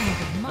this!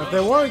 If we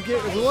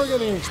weren't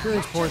getting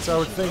experience points, I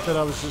would think that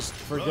I was just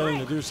forgetting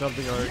to do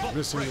something or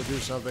missing to do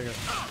something.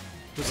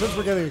 But since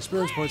we're getting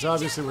experience points,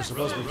 obviously we're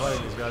supposed to be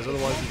fighting these guys.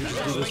 Otherwise, we could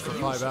just do this for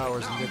 5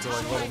 hours and get to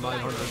like level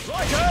 900.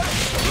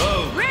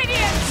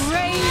 Radiant!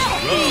 Rain!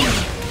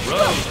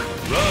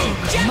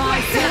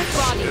 Excellent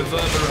body.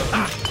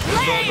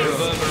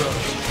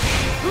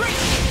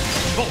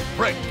 Bolt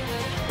break.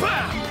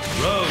 Bam!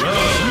 Well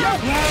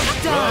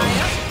done.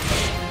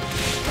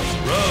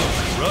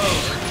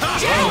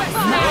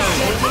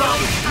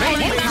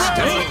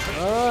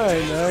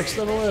 Alright, next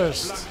on the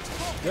list.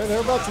 Yeah,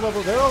 they're about to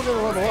level. They're all going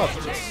to level up.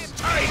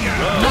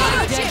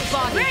 Not dead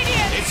body.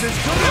 It's as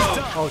good as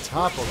done. Oh,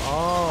 toppled.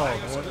 Oh,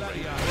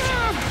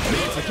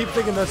 I keep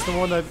thinking that's the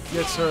one that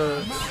gets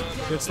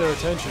their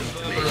attention.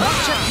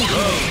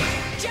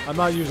 I'm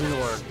not using the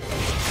word.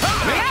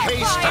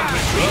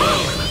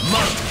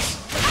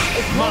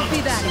 It won't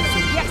be that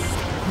easy. Yes.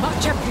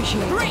 Much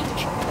appreciated. Break.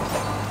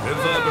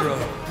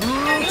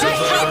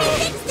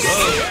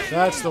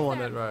 That's the one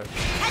that right.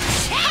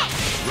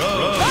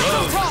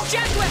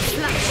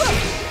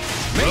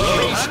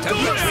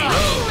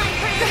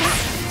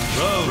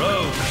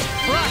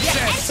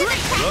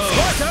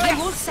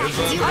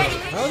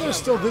 How are there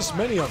still this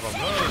many of them?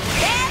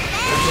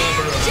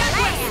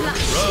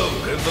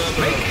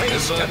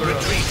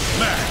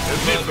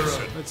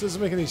 That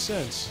doesn't make any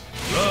sense.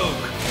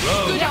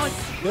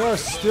 There are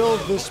still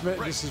this many.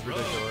 This is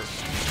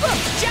ridiculous.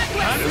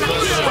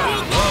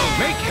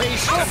 Make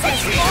haste and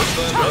retreat.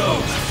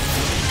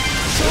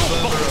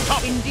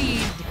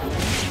 Indeed.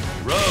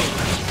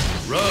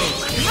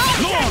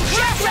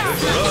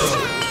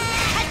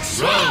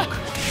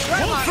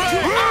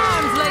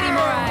 Arms, Lady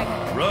Morag.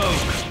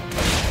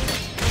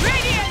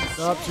 Radiance.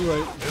 Not too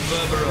late.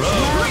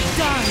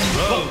 Done.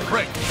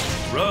 Break.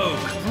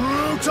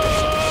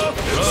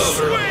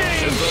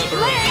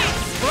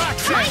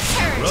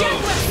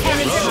 There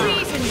is a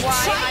reason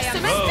why I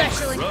am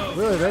especially.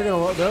 Really, they're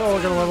all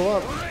gonna level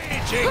up.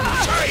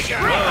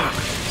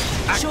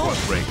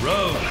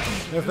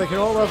 If they can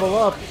all level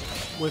up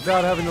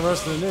without having the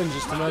rest of the ninjas,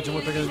 just imagine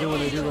what they're gonna do when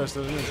they do the rest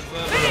of the ninjas.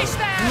 Finish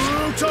that.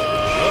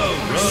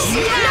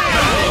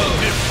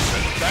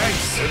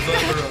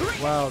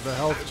 Wow, the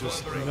health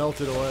just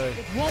melted away.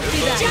 Won't be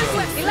that.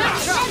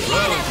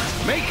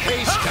 Make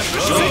haste and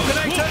retreat.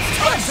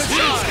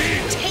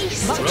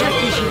 Much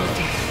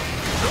appreciated.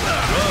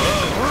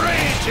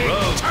 Raging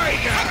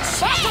tiger.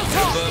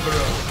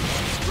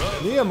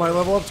 Nia might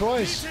level up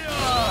twice. Draw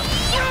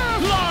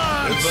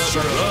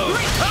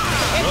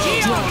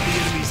the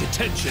enemy's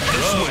attention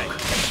this way.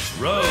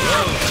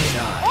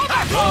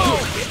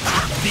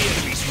 The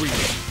enemy's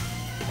reading.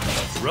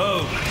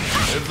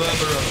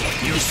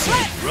 You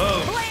see,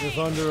 If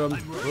under him,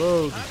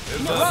 rogue.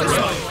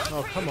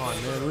 Oh, come on,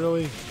 man,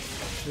 really?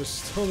 There's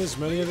still this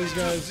many of these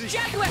guys?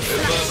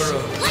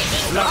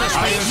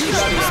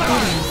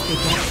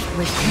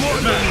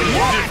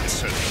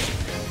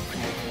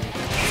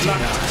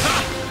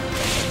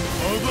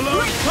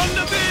 Overload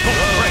thunder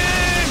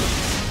beam!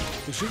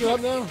 Did she get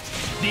up now?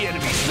 The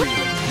enemy's reading.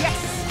 Yes.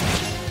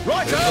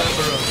 Right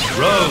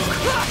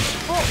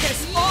Focus.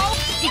 All.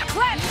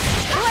 Eclipse.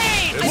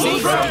 Blade.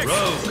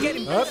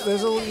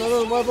 There's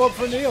another level up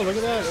for Nia. Look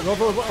at that.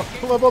 Level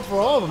up for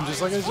all of them,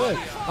 just like I said.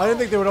 I didn't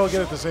think they would all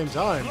get it at the same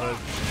time, but...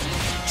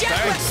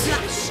 Let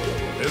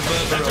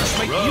us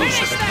make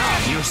use of the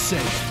time. You're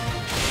safe.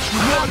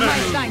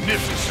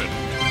 Magnificent.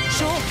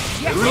 Sure.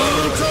 Yes.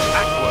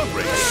 Aqua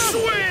break.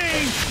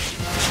 Swing!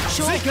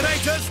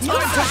 Seekinator's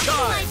time to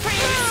shine!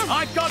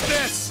 I got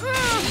this!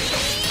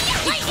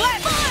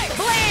 Eclipse.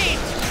 Blade.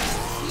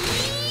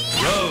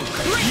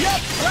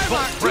 Yep!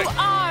 Two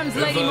arms,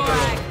 Lady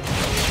Morag.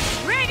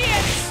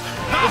 Radiance.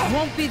 It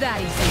won't be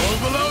that easy.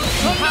 Overload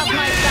You have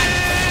my sight.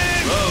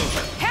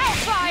 thunder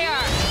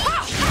Hellfire.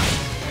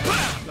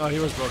 Oh, he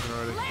was broken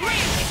already.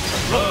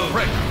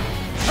 break!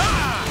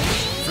 Ha!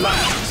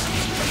 Flash!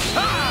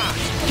 Ha!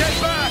 Get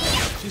back!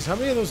 Jeez, how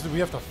many of those do we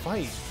have to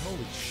fight?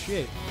 Holy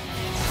shit.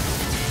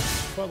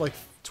 Fought like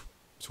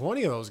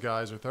 20 of those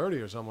guys, or 30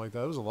 or something like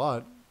that. It was a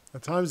lot.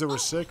 At times there were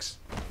 6.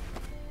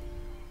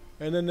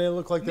 And then they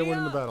looked like they went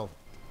into battle.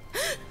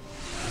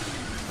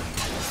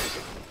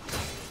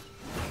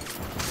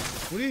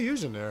 What are you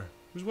using there?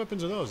 Whose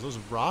weapons are those? Those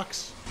are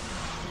rocks?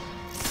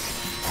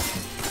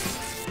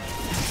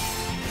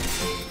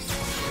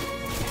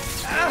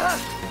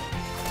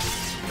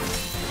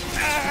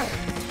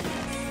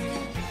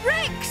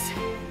 Rex.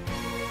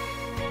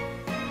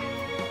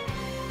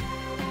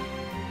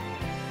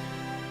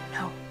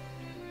 No.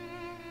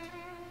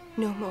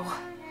 No more.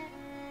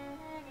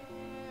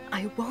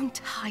 I won't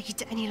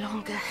hide any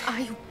longer.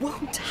 I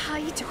won't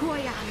hide who I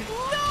am.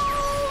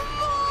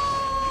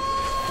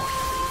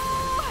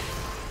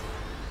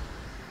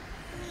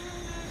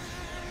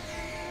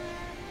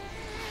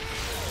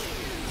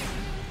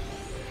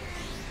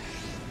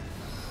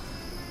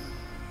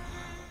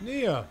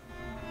 Nia!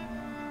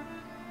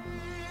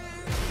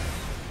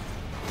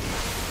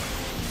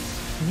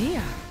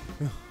 Nia.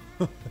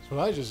 That's what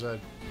I just said.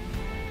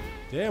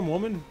 Damn,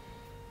 woman.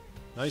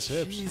 Nice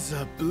hips. She's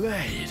a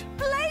blade.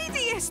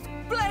 Bladiest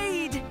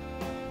blade.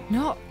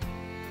 Not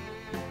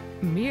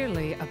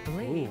merely a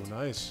blade. Ooh,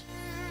 nice.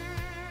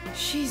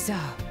 She's a...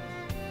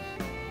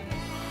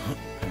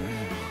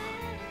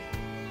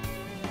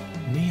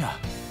 Nia.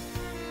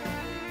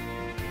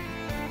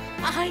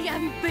 I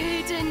am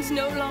burdened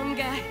no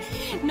longer.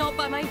 Not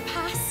by my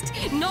past,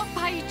 not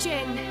by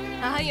Jin.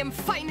 I am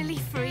finally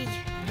free.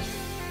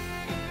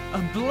 A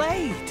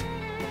blade?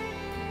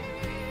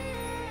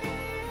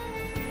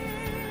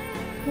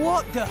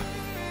 What the?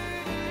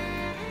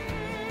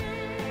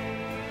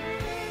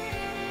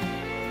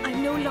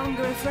 I'm no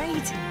longer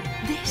afraid.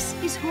 This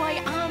is who I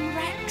am,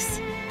 Rex.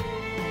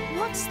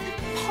 What's the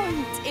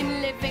point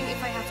in living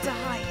if I have to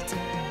hide?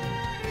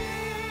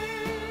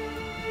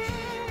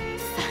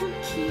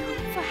 Thank you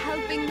for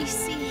helping me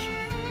see.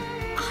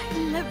 I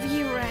love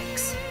you,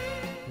 Rex.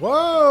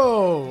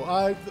 Whoa!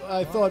 I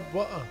thought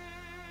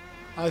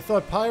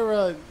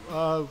Pyra,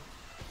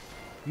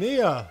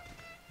 Nia.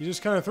 You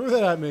just kind of threw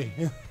that at me.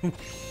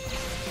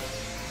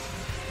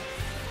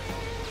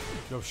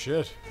 Oh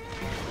shit.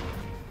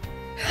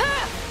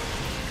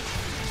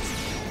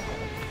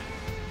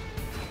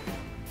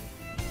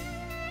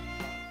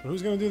 But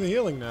who's gonna do the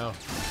healing now?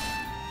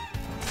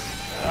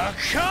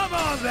 Come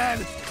on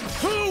then!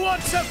 Who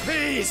wants a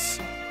piece?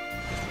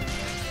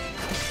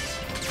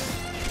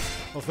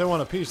 Well, if they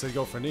want a piece, they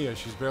go for Nia.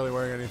 She's barely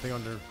wearing anything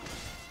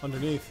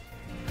underneath.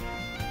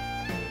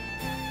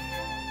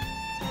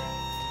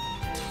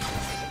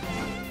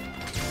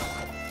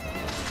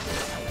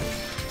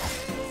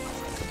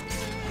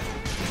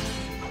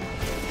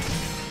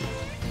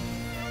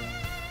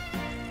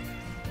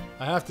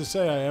 I have to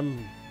say, I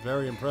am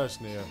very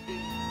impressed, Nia.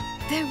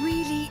 There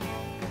really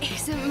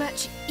isn't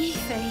much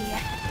ether here.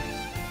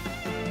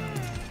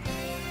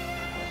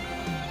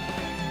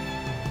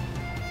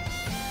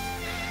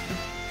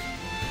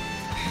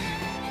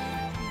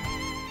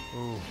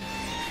 Ooh.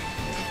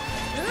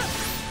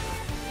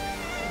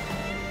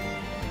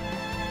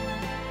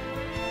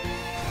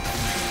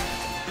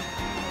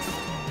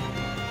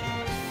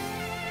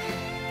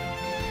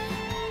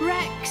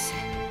 Rex!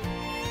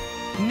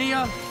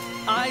 Nia,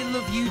 I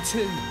love you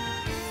too.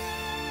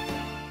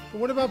 But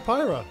what about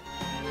Pyra?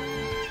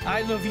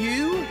 I love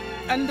you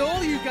and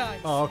all you guys.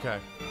 Oh, okay.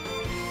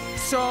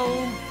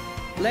 So,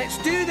 let's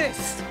do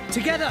this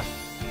together.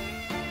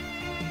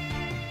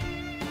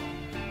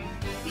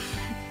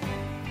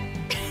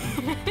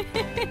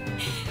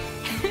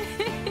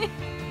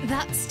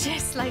 That's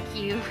just like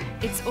you.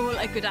 It's all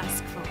I could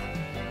ask for.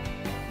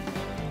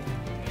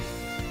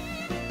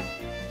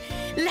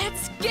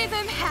 Let's give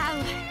him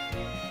hell!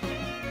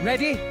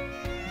 Ready?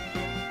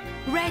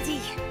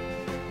 Ready.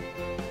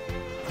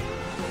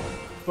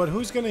 But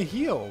who's gonna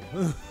heal?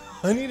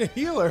 I need a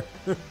healer.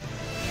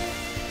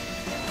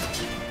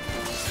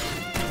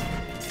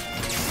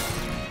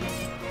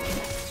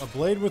 A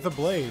blade with a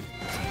blade.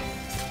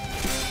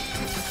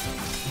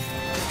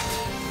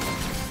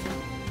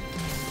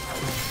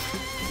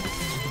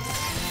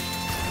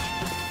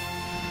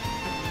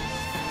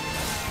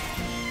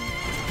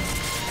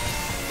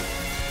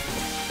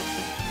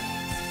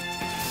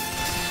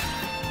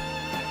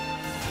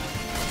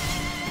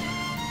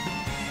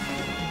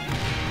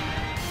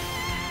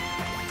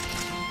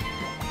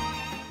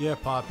 Yeah,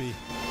 Poppy. You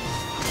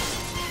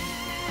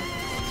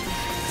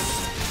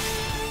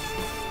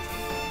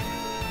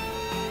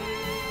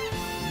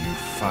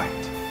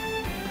fight.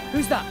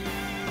 Who's that?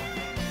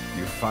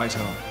 You fight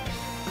on,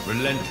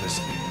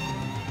 relentlessly.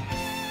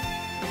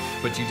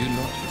 But you do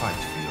not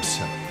fight for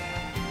yourself.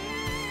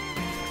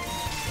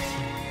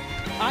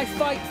 I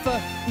fight for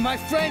my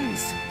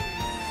friends.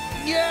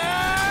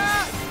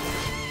 Yeah!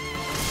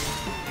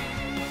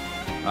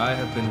 I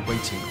have been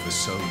waiting for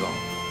so long.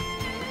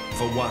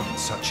 For one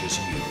such as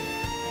you.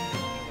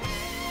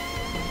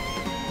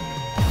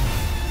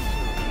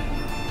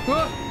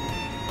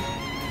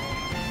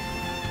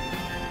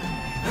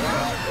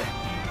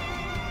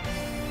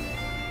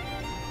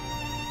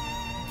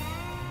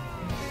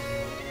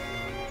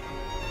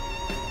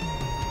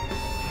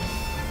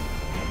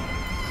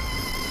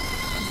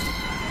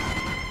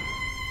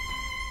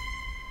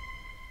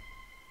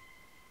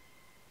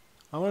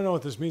 I want to know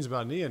what this means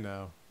about Nia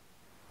now.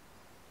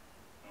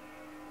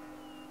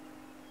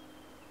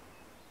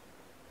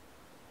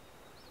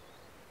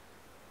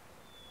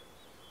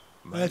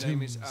 My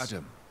name is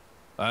Adam.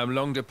 I am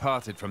long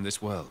departed from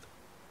this world.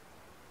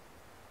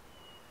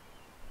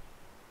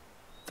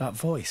 That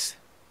voice.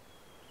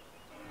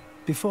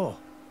 Before.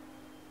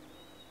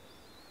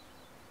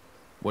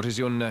 What is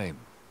your name,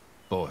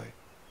 boy?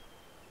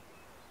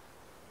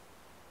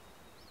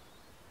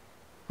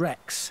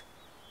 Rex.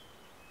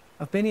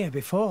 I've been here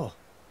before.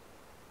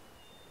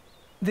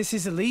 This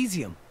is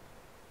Elysium.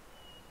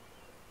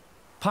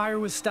 Pyra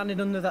was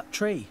standing under that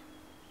tree.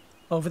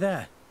 Over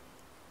there.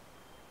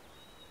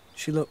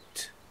 She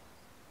looked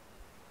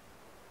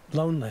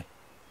lonely.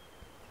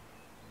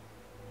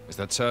 Is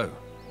that so?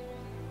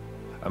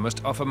 I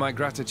must offer my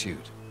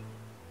gratitude.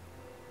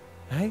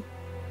 Hey?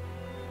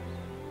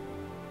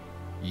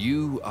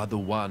 You are the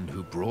one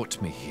who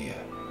brought me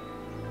here.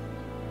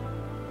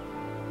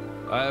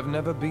 I have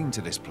never been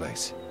to this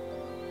place.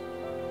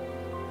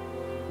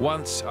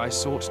 Once I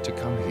sought to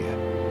come here,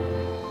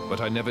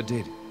 but I never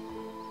did.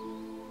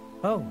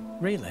 Oh,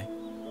 really?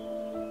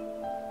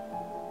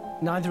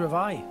 Neither have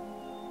I.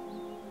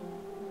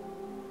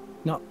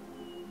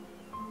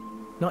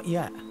 Not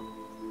yet.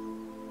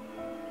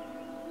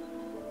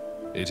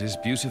 It is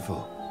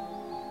beautiful.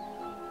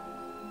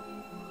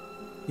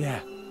 Yeah.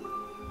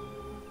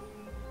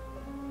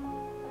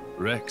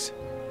 Rex,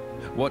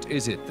 what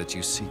is it that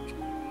you seek?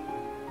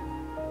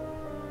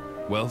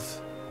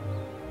 Wealth?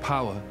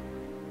 Power?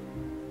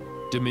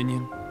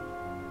 Dominion?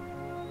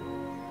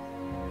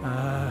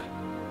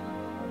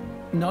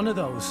 None of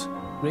those,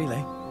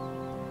 really.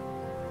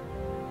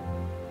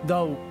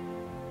 Though,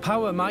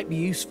 power might be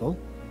useful.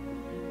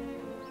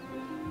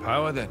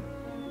 Power, then?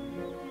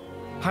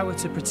 Power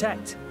to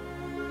protect.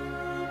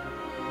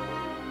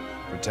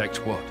 Protect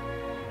what?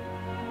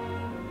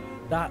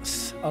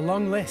 That's a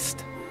long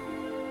list.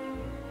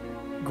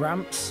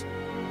 Gramps,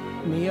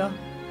 Nia,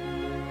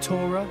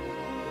 Tora,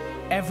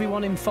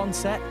 everyone in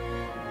Fonset,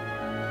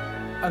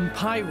 and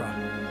Pyra,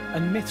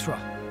 and Mithra.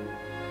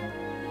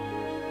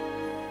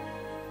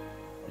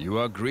 You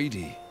are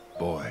greedy,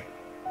 boy.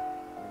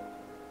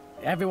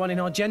 Everyone in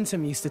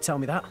Argentum used to tell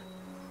me that.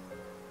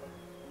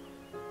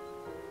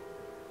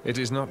 It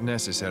is not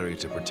necessary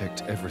to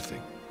protect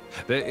everything.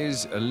 There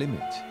is a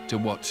limit to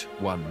what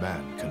one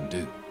man can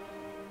do.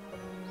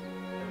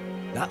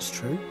 That's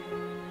true.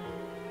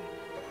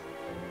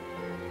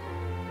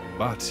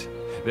 But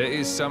there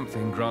is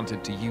something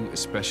granted to you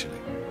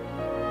especially.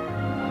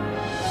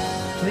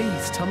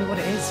 Please, tell me what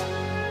it is.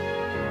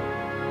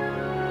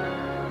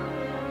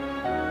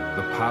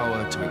 The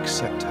power to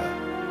accept her.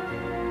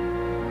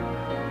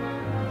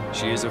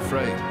 She is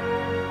afraid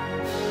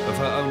of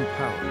her own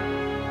power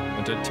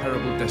and her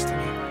terrible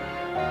destiny.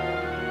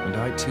 And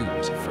I too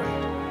was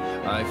afraid.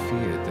 I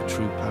feared the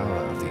true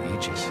power of the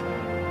Aegis.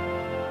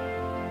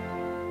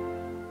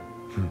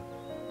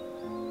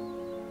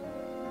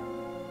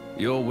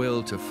 Your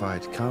will to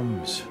fight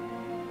comes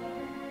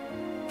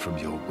from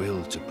your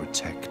will to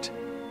protect.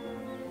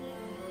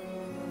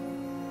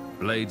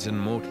 Blades and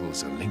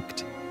mortals are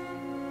linked.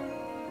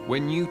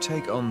 When you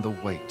take on the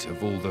weight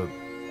of all the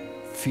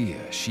fear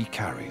she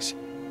carries,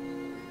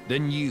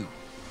 then you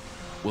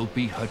will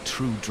be her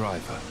true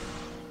driver.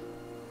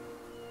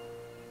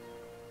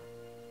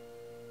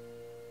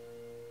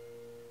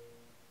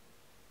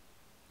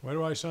 Where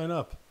do I sign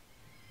up?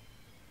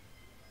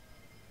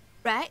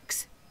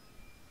 Rex?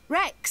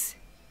 Rex?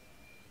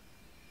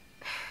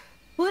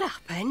 What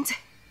happened?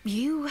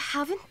 You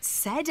haven't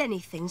said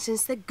anything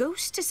since the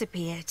ghost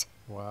disappeared.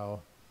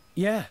 Wow.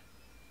 Yeah.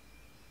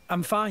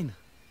 I'm fine.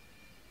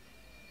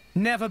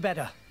 Never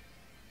better.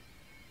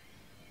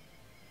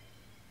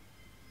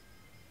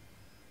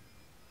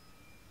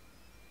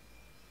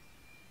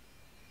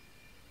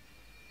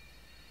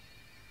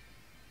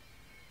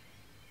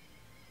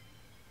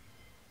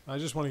 I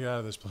just want to get out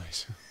of this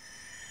place.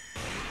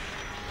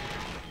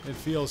 It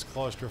feels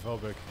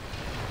claustrophobic.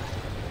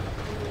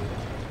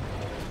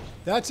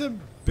 That's a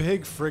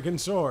big friggin'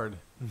 sword.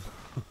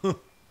 How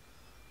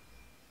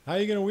are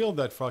you gonna wield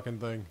that fucking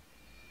thing?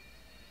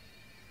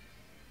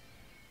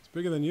 It's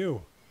bigger than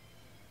you.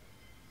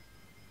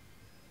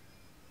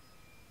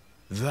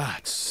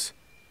 That's...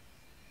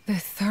 the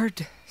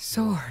third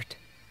sword.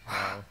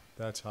 Wow,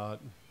 that's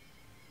hot.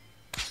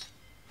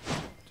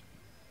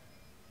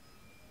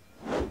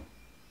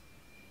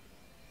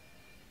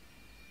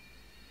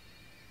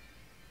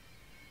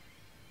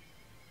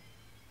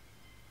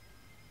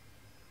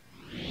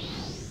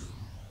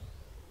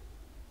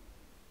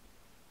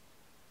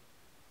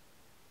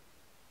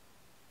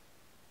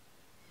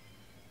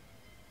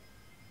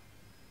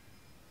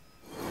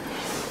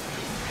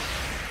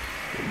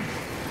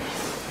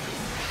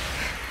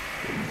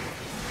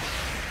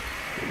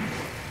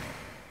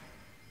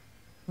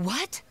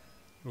 What?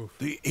 Oof.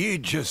 the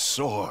Aegis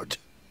sword.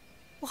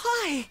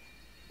 Why?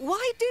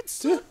 Why did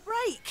sword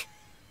break?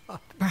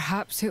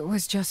 Perhaps it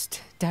was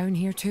just down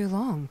here too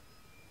long.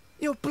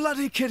 You're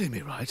bloody kidding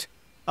me, right?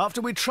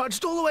 After we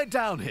trudged all the way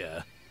down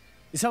here.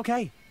 It's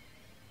okay.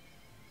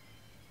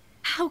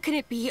 How can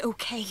it be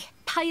okay?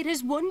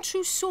 Pyra's one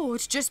true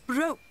sword just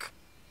broke.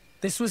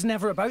 This was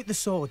never about the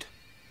sword.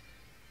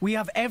 We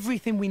have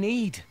everything we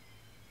need.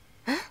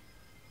 Huh?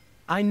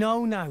 I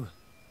know now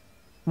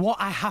what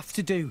I have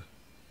to do.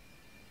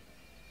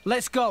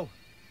 Let's go.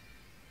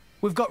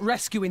 We've got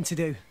rescuing to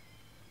do.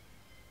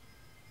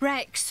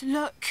 Rex,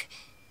 look.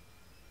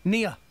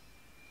 Nia,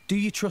 do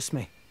you trust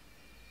me?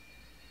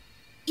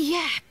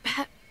 Yeah,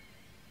 but...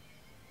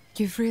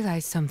 You've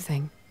realized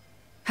something,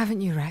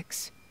 haven't you,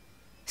 Rex?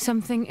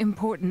 Something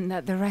important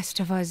that the rest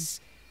of us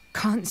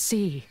can't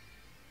see.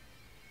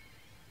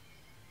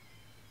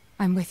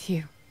 I'm with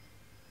you.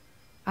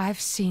 I've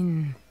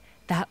seen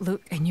that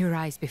look in your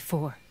eyes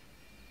before.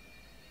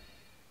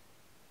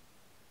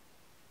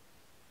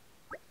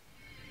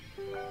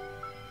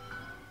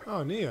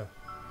 Oh, Nia.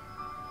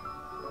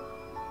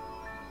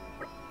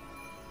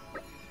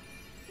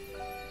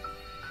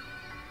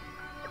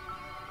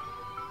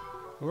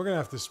 We're gonna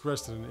have to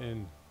rest in an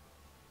inn.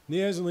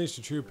 Nia has unleashed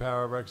her true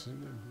power. Rex,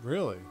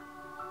 really?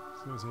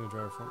 Seen a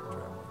driver front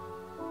traveler.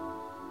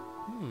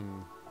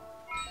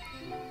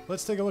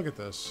 Let's take a look at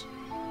this.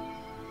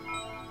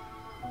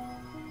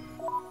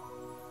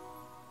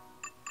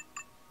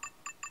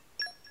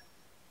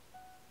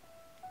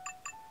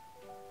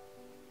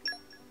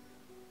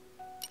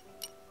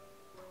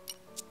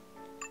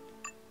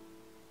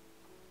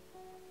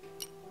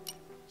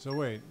 So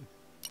wait.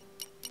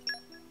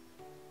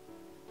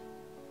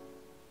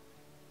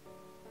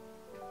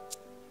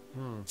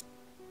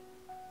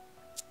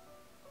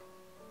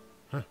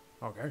 Huh.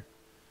 Okay.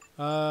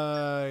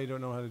 I don't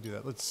know how to do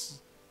that.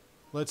 Let's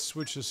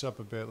switch this up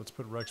a bit. Let's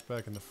put Rex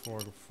back in the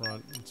front.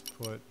 Let's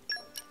put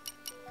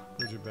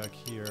Bridget back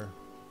here.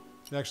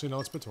 Actually, no.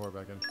 Let's put Tor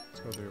back in. Let's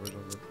go to the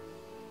original group.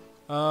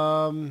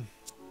 I'm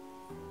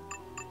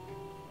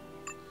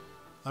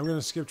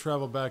gonna skip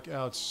travel back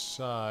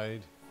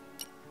outside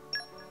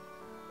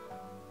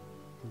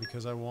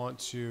because I want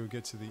to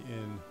get to the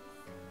inn.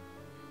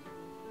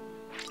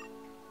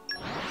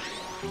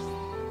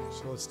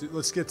 So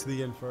let's get to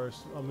the inn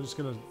first. I'm just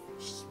gonna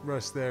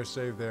rest there,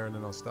 save there, and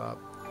then I'll stop.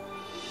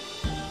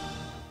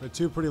 We had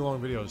 2 pretty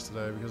long videos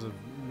today because of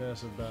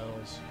massive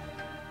battles.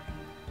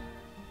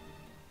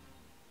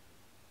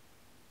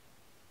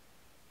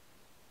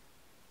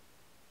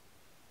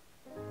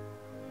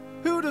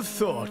 Who'd have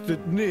thought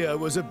that Nia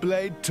was a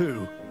blade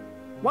too?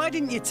 Why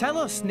didn't you tell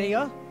us,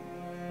 Nia?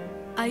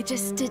 I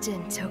just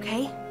didn't,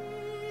 okay?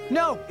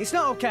 No, it's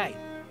not okay.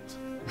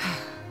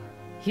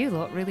 You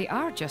lot really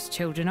are just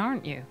children,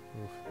 aren't you?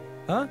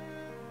 Huh?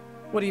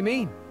 What do you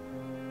mean?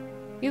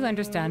 You'll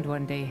understand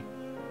one day.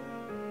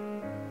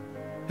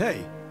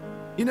 Hey,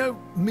 you know,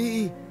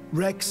 me,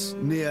 Rex,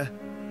 Nia,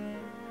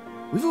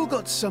 we've all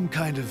got some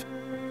kind of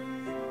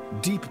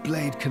deep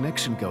blade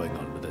connection going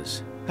on with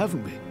us,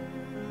 haven't we?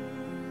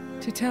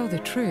 To tell the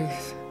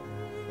truth,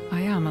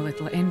 I am a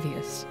little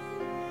envious.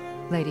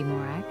 Lady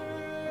Morag.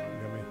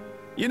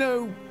 You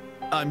know,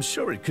 I'm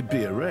sure it could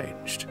be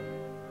arranged.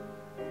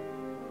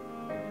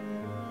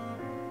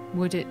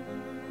 Would it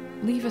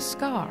leave a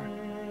scar?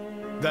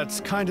 That's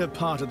kind of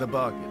part of the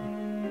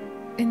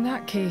bargain. In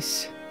that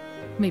case,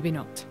 maybe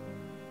not.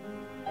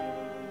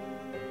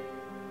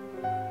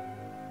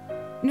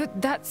 No,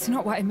 that's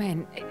not what I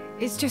meant.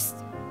 It's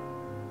just...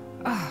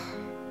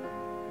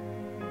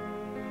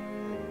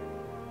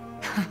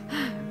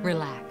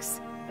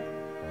 Relax.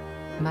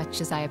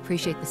 Much as I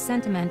appreciate the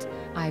sentiment,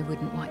 I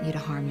wouldn't want you to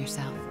harm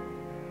yourself.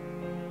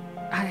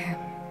 I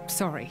am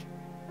sorry.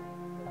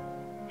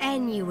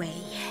 Anyway,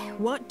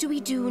 what do we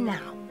do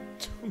now?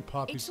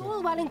 It's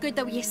all well and good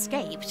that we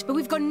escaped, but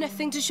we've got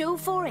nothing to show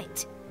for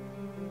it.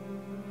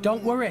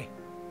 Don't worry.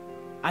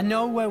 I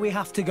know where we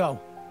have to go.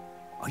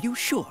 Are you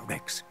sure,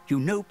 Rex? You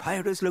know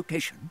Pyra's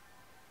location?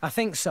 I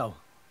think so.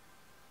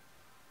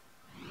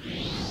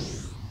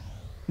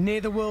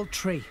 Near the World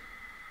Tree.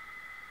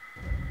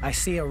 I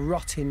see a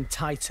rotting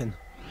titan.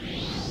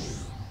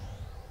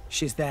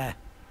 She's there.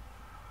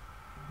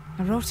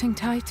 A rotting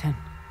titan?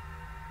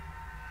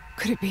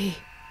 Could it be?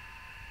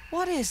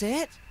 What is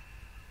it?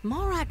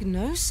 Morag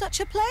knows such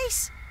a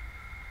place?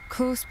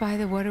 Close by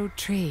the World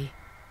Tree,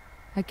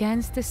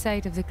 against the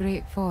side of the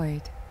Great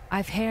Void,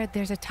 I've heard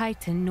there's a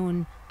titan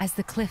known as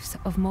the Cliffs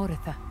of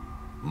Moritha.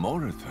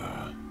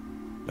 Moritha?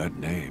 That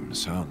name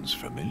sounds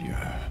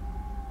familiar.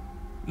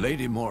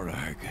 Lady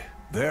Morag,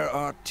 there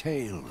are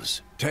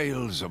tales.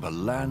 Tales of a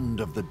land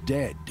of the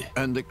dead,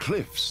 and the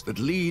cliffs that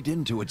lead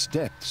into its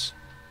depths.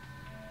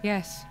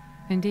 Yes,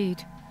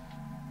 indeed.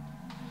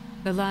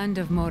 The land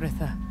of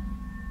Moritha.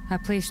 A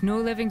place no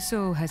living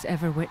soul has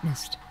ever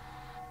witnessed.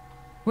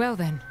 Well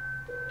then.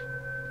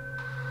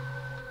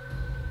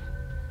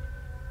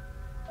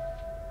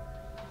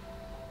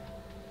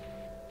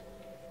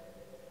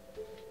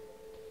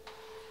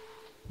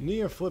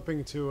 Nia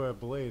flipping to a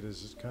blade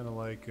is kind of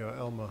like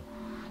Elma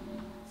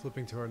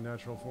flipping to her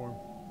natural form.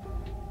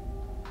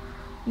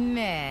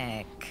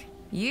 Mick,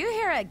 you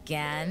here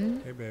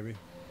again? Hey, baby.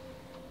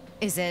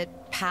 Is it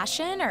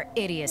passion or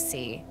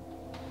idiocy?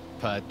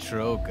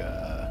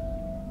 Patroka.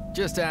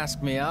 Just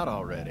ask me out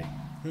already.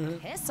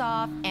 Piss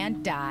off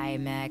and die,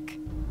 Mick.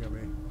 Got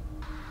me.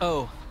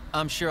 Oh,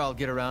 I'm sure I'll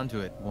get around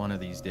to it one of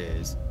these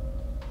days.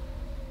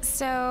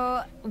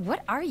 So,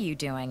 what are you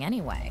doing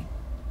anyway?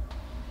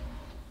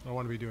 I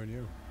want to be doing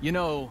you. You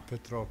know,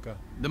 Petroka.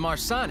 The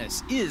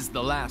Marsanis is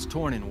the last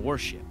Tornin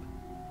warship.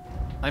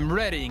 I'm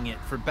readying it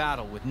for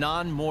battle with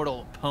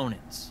non-mortal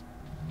opponents.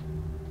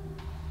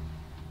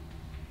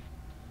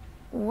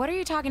 What are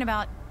you talking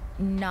about,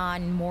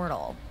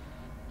 non-mortal?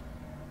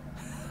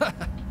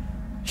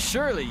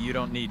 Surely you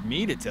don't need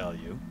me to tell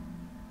you.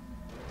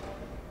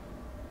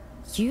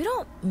 You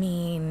don't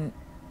mean...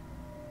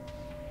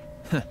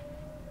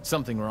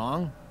 Something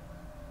wrong?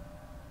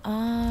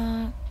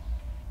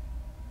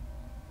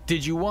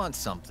 Did you want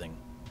something?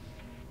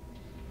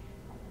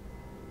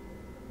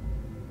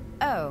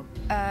 Oh,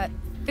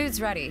 food's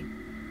ready.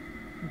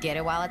 Get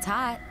it while it's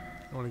hot.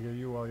 I want to get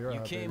you while you're out.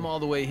 You came all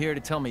the way here to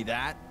tell me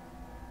that?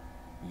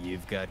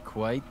 You've got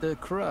quite the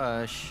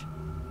crush.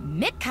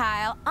 Mick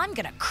Kyle, I'm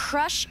gonna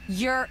crush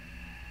your...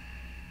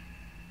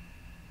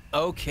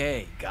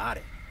 Okay, got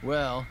it.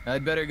 Well,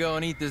 I'd better go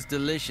and eat this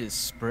delicious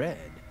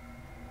spread.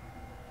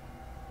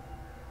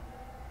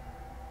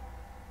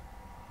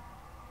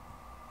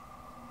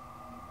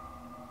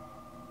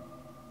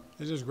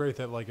 It's just great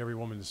that, like, every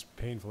woman is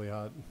painfully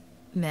hot.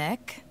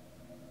 Mick?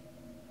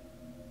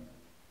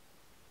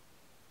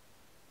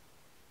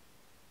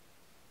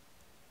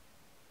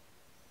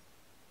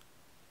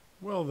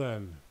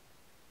 then.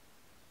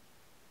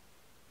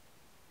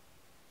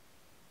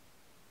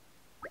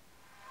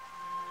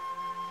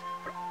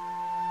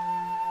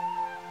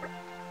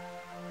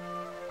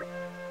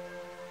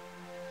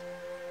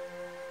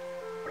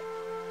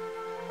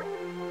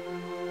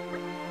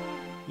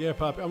 Yeah,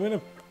 Pop, I'm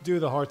gonna do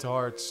the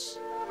heart-to-hearts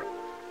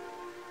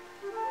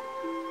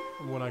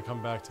when I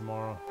come back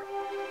tomorrow.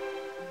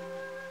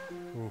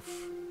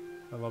 Oof.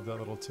 I love that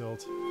little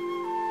tilt.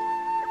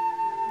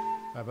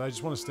 But I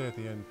just want to stay at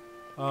the end.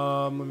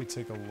 Let me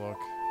take a look.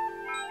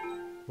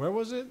 Where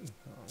was it?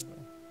 Oh,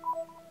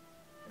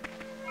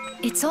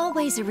 It's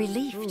always a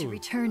relief to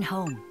return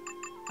home.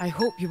 I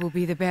hope you will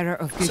be the bearer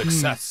of good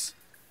Success.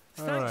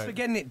 news. Thanks for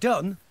getting it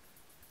done.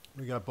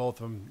 We got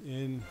both of them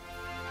in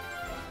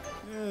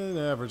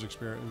average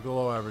experience,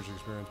 below average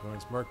experience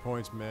points. Mark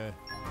points, meh.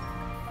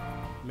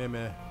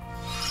 Meh.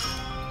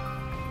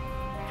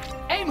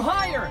 Aim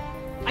higher!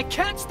 I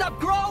can't stop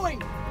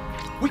growing!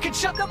 We can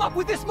shut them up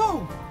with this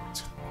move!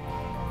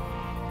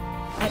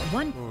 At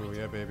one point, Ooh,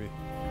 yeah, baby.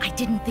 I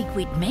didn't think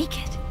we'd make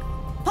it.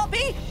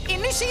 Poppy,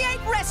 initiate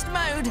rest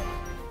mode!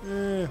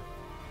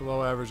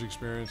 Below average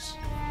experience.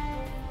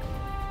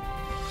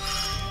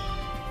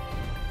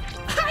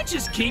 I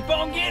just keep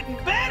on getting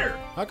better!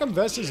 How come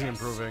Vest isn't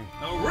improving?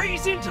 A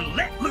reason to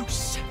let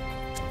loose!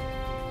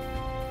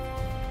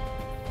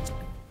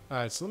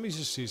 Alright, so let me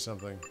just see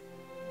something.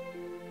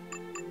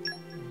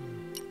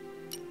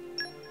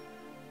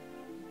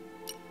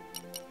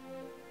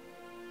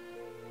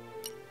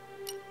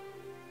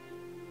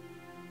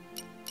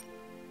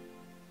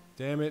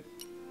 Damn it.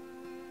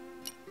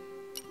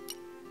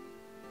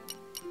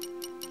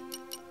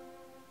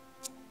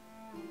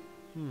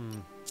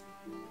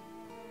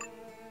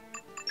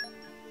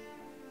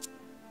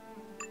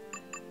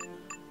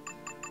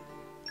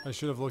 I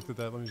should have looked at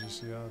that. Let me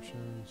just see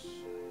options.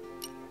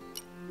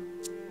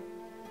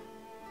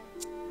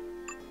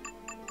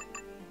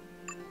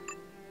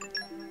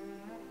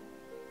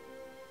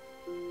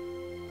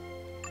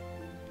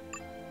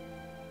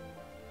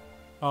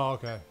 Oh,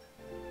 okay.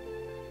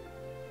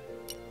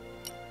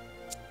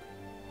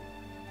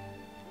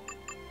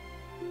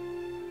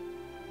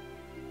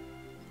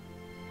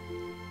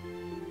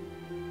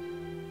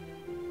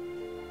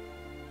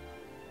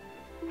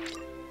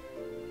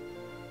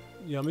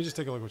 Yeah, let me just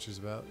take a look what she's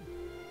about.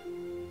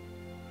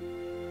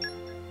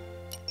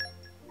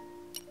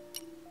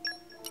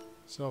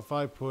 So if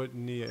I put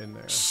Nia in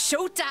there.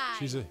 Showtime!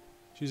 She's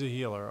a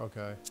healer,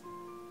 okay.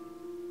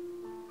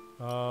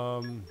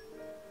 Oh,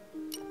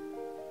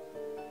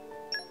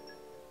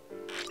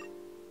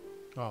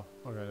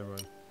 okay, never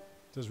mind.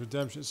 Does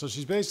redemption. So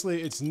she's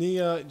basically, it's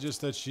Nia,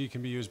 just that she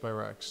can be used by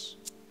Rex.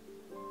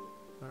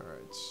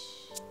 Alright.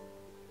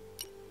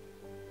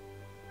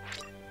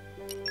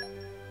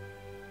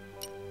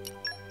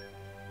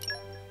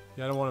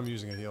 Yeah, I don't want him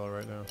using a healer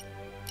right now.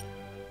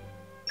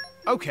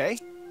 Okay.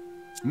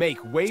 Make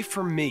way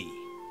for me.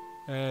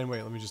 And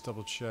wait, let me just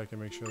double check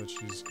and make sure that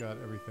she's got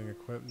everything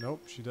equipped.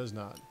 Nope, she does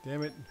not.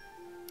 Damn it.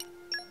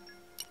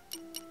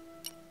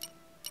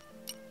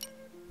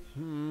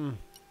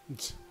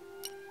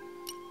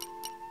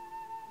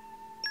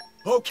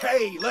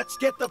 Okay, let's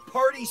get the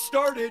party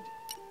started.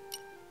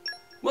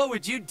 What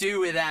would you do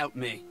without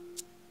me?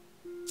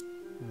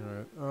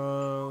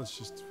 Alright, let's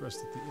just rest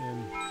at the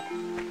inn.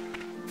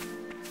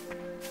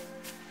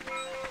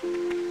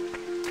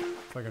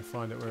 If I can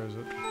find it, where is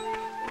it?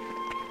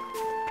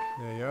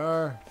 There you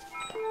are.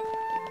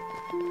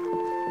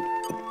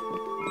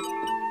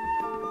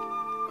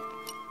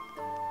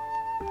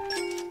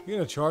 You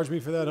gonna charge me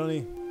for that,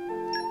 honey?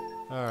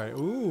 Alright,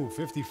 ooh,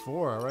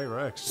 54. Alright,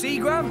 Rex. See,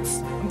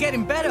 Gramps? I'm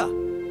getting better.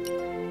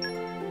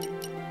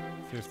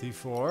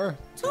 54.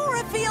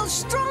 Tora feels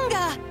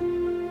stronger!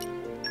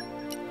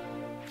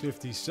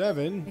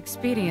 57.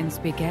 Experience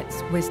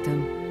begets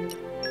wisdom.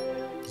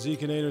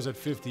 Zekinator's at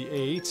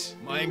 58.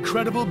 My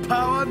incredible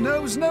power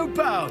knows no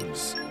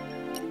bounds.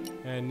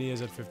 And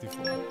Nia's at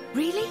 54.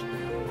 Really?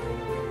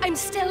 I'm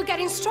still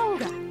getting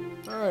stronger.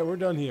 Alright, we're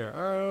done here.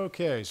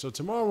 Okay, so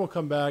tomorrow we'll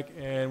come back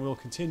and we'll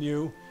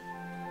continue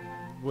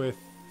with...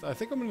 I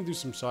think I'm going to do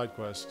some side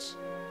quests.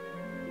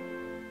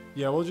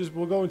 Yeah,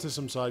 we'll go into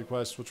some side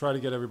quests. We'll try to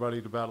get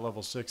everybody to about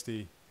level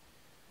 60.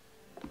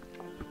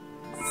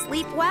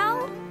 Sleep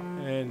well?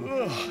 And...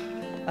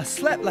 I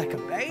slept like a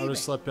baby. I would have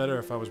slept better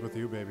if I was with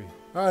you, baby.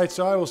 Alright,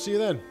 so I will see you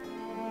then.